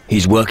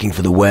 He's working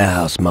for the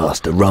warehouse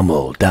master,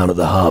 Rummel, down at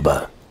the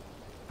harbor.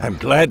 I'm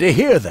glad to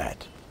hear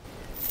that.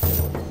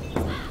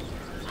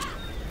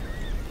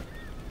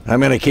 I'm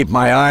gonna keep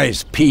my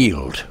eyes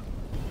peeled.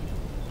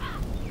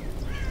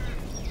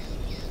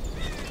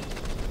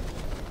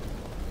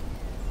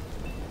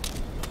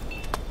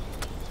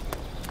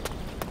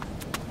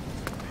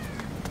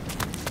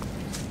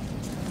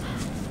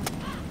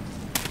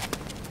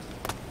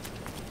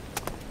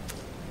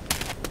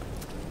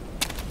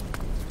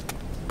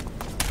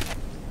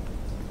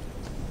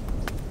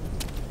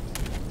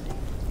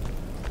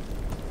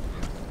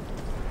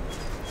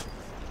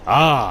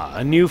 Ah,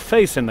 a new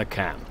face in the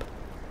camp.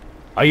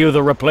 Are you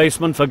the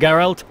replacement for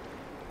Geralt?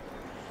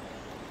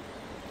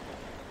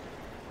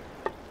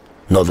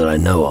 Not that I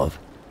know of.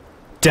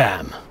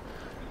 Damn.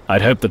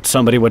 I'd hoped that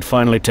somebody would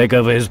finally take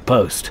over his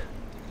post.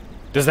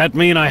 Does that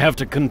mean I have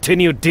to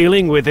continue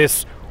dealing with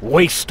this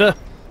waster?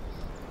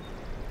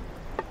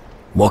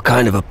 What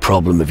kind of a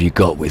problem have you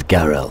got with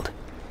Geralt?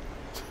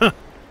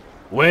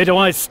 Where do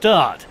I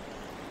start?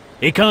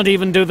 He can't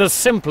even do the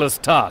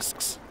simplest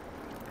tasks.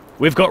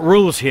 We've got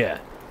rules here,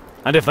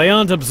 and if they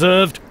aren't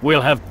observed,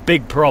 we'll have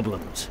big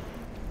problems.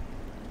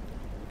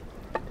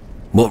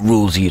 What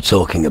rules are you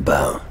talking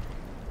about?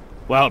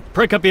 Well,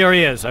 prick up your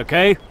ears,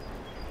 okay?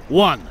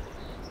 1.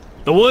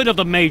 The word of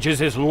the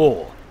mages is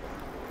law.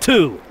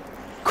 2.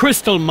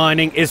 Crystal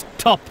mining is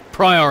top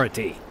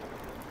priority.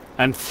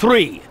 And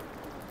 3.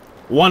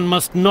 One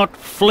must not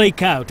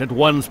flake out at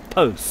one's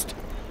post.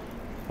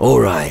 All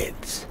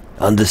right.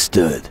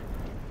 Understood.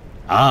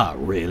 Ah,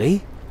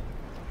 really?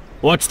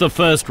 What's the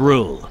first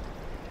rule?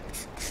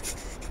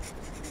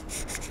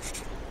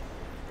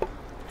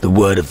 The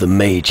word of the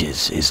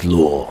mages is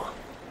law.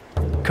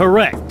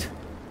 Correct.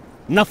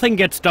 Nothing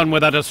gets done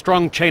without a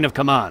strong chain of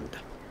command.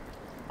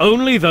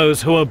 Only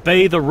those who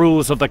obey the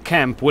rules of the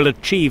camp will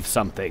achieve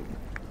something.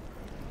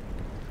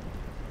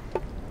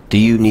 Do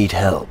you need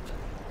help?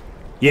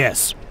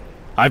 Yes.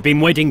 I've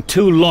been waiting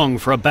too long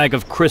for a bag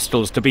of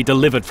crystals to be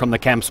delivered from the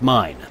camp's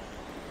mine.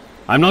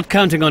 I'm not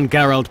counting on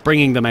Geralt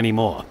bringing them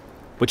anymore,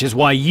 which is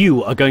why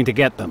you are going to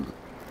get them.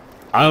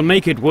 I'll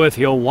make it worth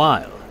your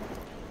while.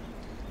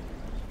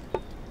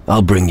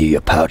 I'll bring you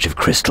your pouch of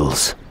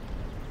crystals.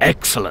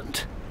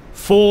 Excellent.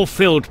 4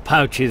 filled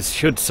pouches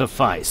should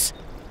suffice.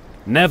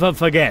 Never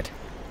forget,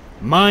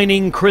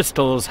 mining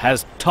crystals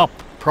has top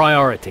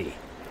priority.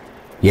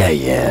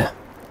 Yeah.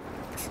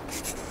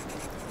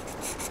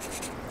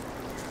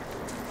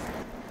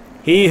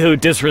 He who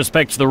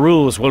disrespects the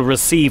rules will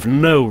receive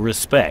no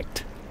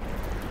respect.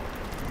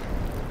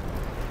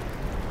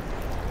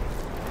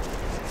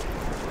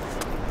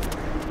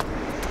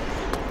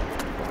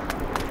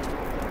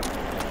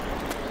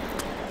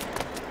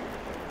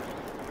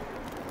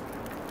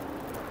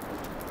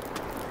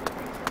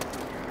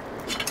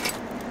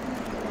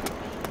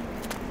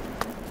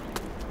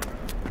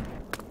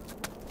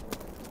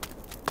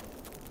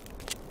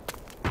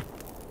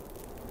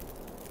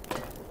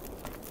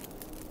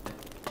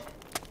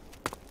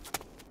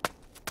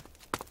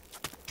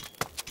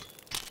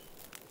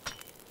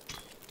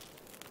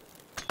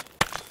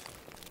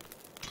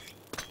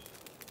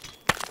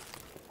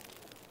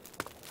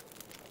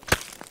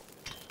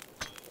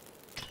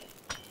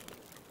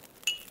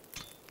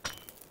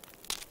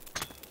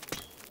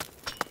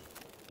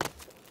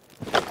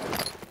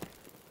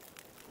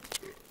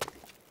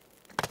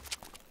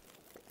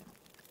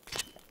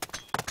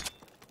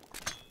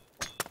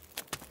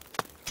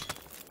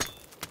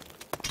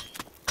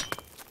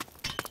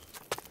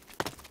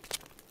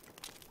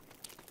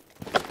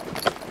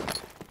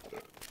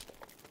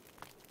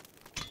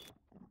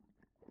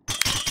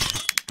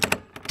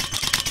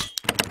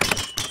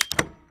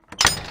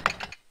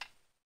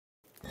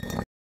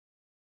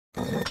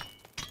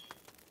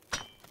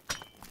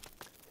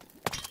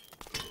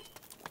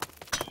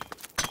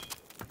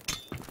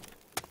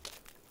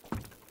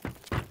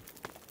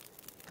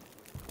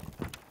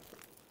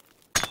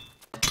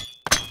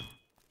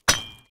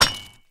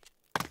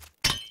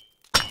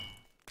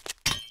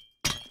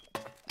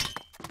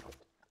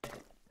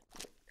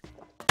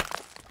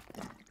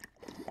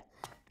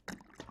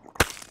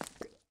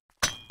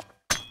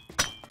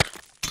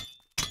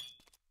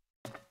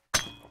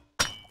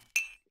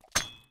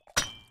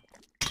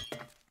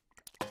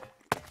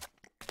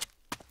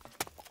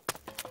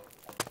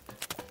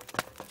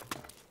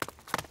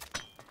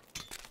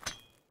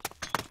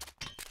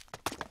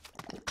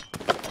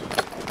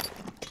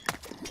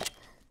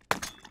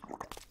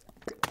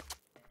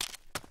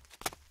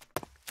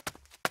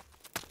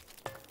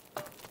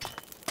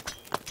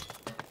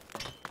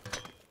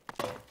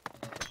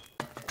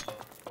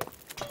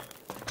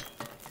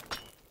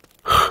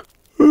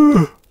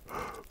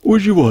 What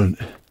do you want?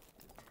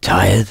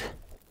 Tired?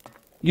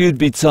 You'd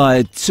be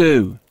tired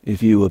too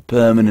if you were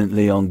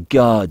permanently on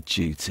guard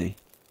duty.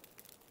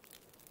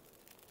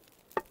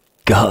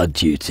 Guard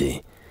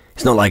duty?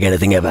 It's not like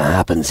anything ever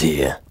happens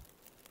here.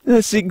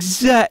 That's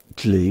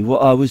exactly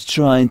what I was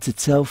trying to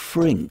tell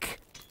Frink.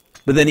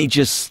 But then he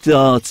just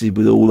started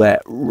with all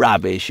that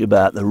rubbish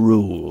about the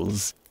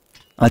rules.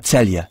 I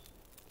tell you,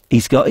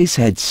 he's got his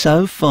head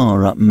so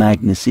far up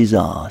Magnus's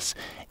arse,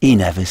 he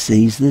never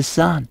sees the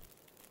sun.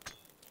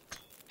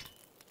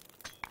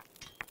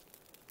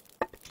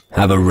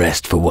 Have a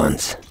rest for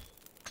once.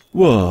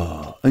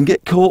 What? And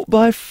get caught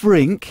by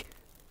Frink?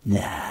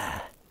 Nah.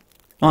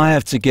 I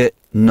have to get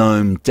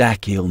Gnome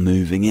Dakiel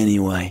moving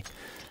anyway.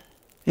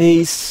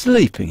 He's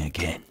sleeping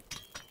again.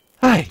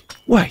 Hey,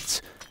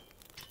 wait.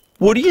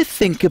 What do you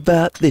think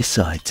about this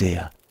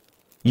idea?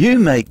 You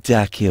make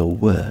Dakiel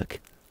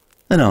work,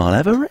 and I'll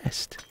have a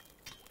rest.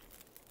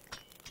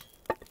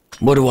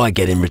 What do I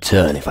get in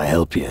return if I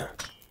help you?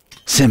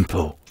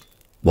 Simple.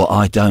 What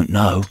I don't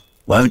know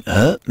won't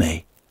hurt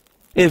me.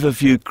 If a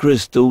few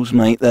crystals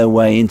make their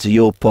way into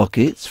your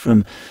pockets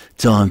from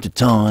time to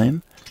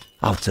time,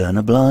 I'll turn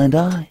a blind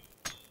eye.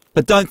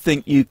 But don't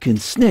think you can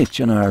snitch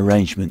on our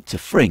arrangement to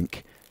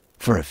Frink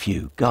for a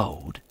few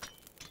gold.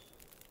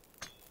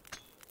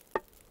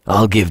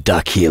 I'll give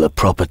Dakiel a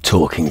proper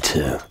talking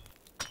to.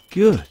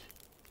 Good.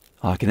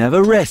 I can have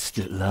a rest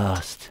at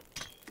last.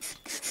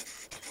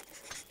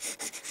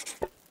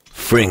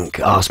 Frink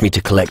asked me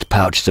to collect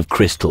pouches of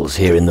crystals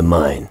here in the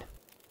mine.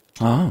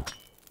 Oh.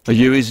 Are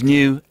you his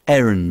new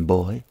errand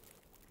boy?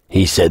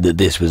 He said that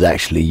this was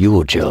actually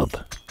your job.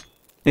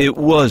 It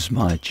was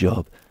my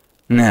job.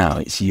 Now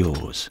it's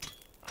yours.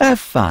 Have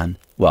fun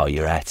while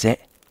you're at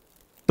it.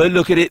 But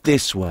look at it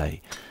this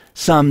way.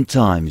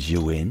 Sometimes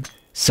you win,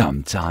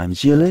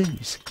 sometimes you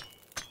lose.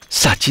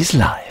 Such is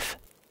life.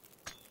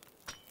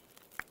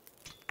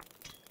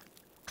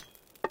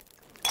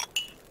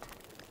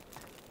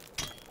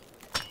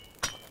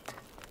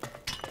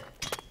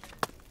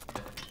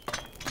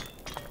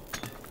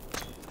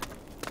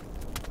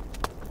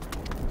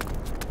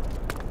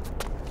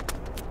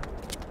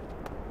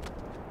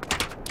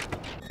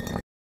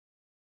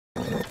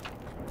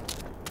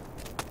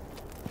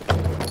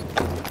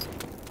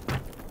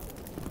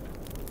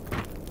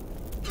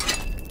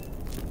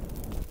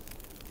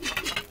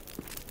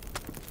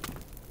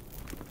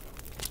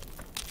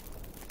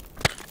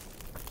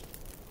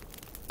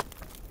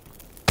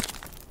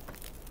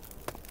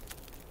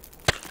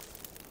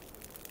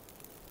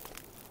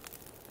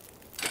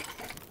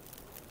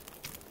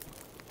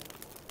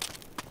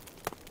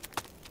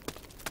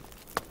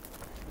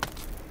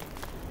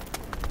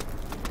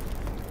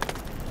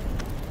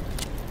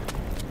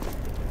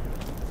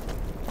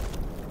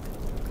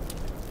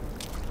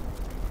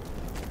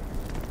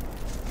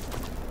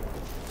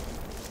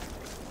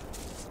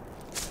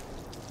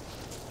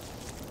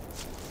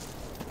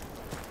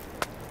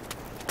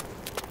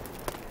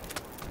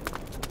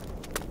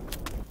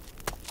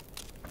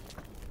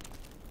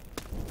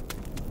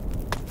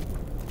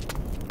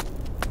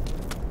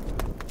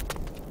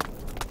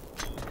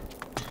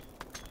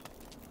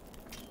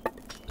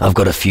 I've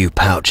got a few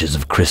pouches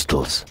of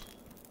crystals.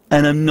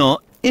 And I'm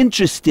not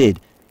interested.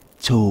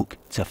 Talk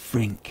to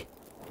Frink.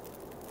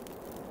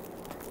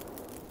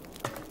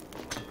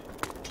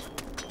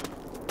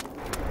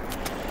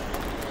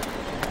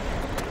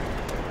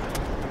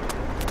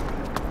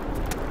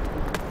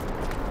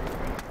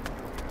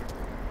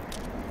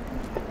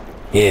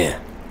 Here.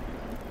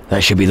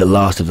 That should be the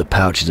last of the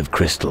pouches of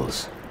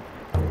crystals.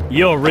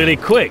 You're really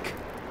quick.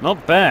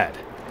 Not bad.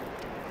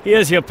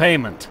 Here's your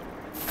payment.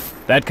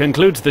 That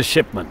concludes the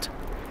shipment.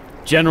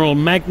 General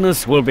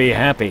Magnus will be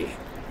happy.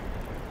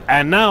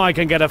 And now I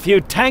can get a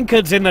few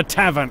tankards in the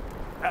tavern.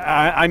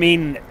 I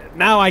mean,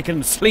 now I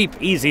can sleep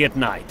easy at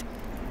night.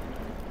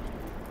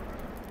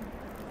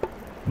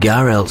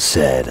 Garel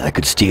said I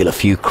could steal a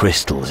few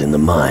crystals in the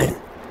mine.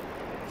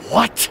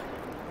 What?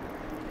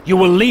 You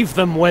will leave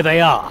them where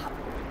they are.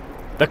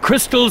 The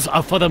crystals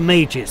are for the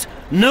mages.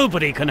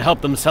 Nobody can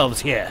help themselves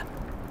here.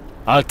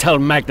 I'll tell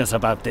Magnus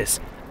about this,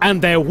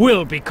 and there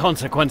will be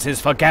consequences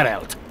for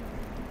Geralt.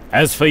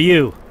 As for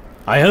you,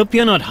 I hope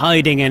you're not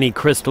hiding any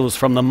crystals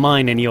from the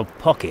mine in your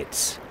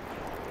pockets.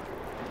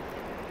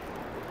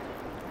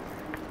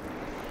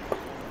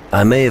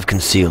 I may have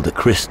concealed a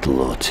crystal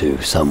or two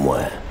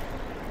somewhere.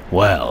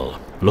 Well,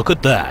 look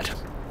at that.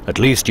 At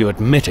least you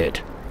admit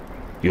it.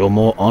 You're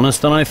more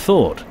honest than I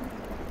thought.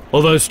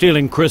 Although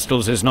stealing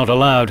crystals is not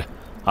allowed,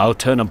 I'll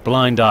turn a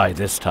blind eye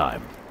this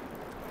time.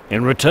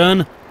 In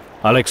return,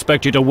 I'll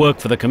expect you to work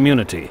for the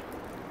community.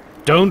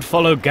 Don't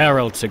follow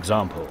Geralt's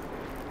example.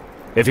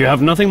 If you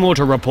have nothing more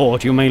to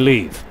report, you may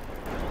leave.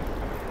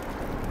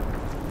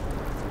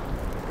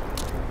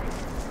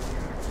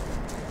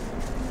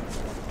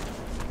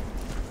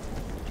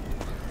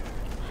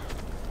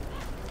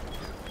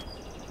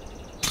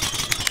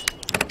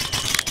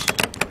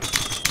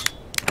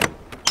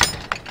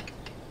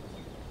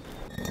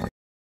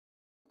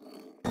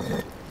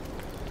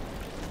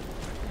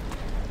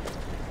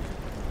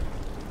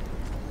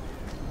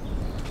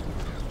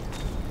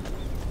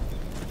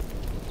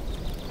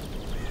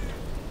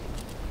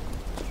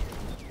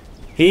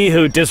 He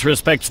who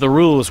disrespects the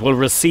rules will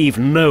receive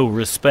no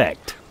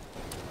respect.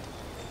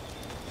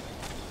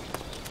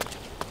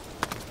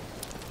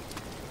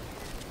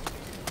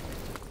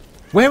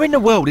 Where in the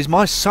world is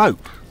my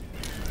soap?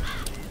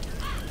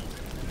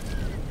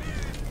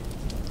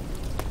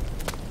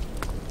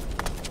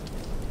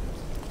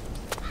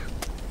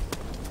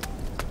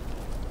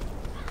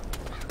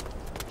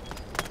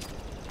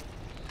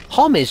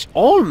 Hom is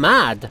all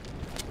mad.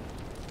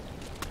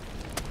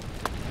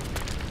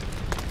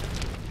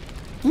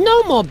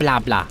 No more blah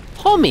blah.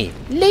 Homie,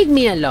 leave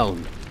me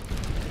alone.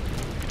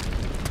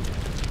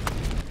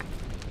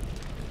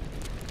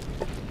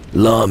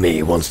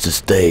 Lami wants to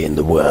stay in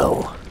the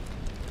well.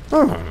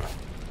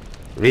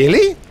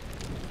 Really?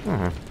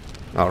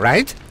 All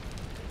right.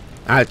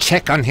 I'll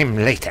check on him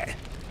later.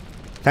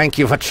 Thank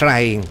you for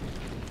trying.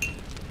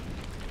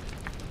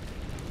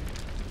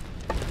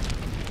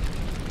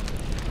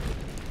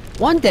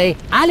 One day,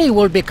 Ali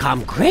will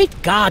become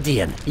great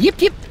guardian.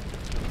 Yip yip.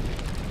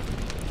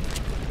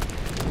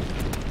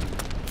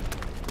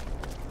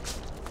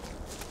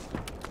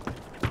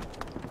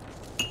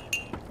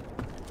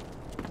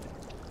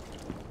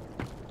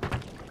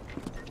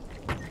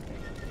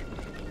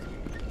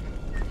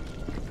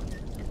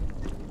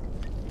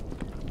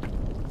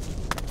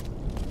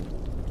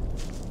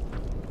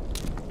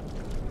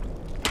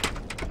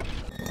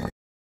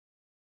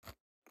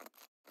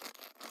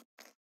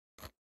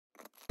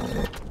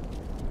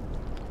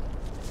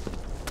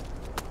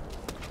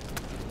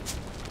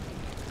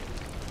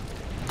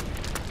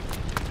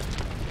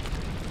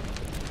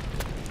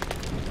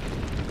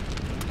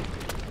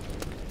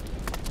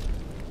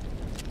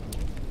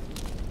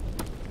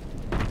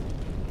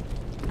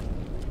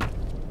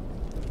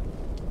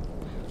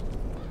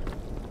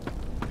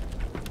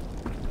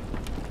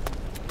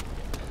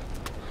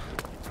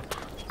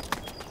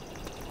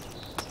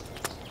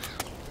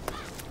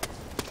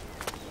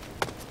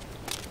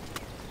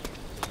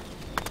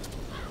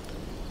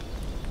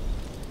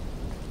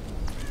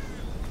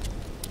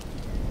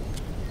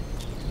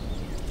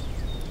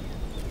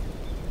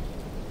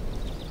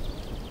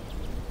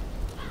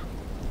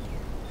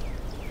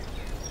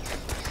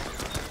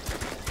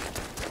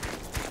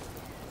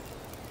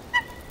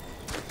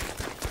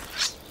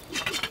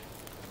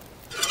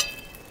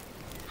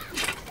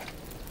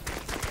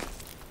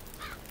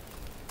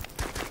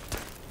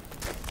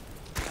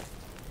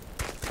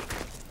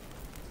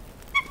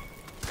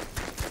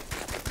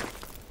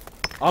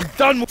 I'm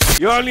done.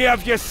 You only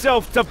have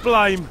yourself to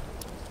blame.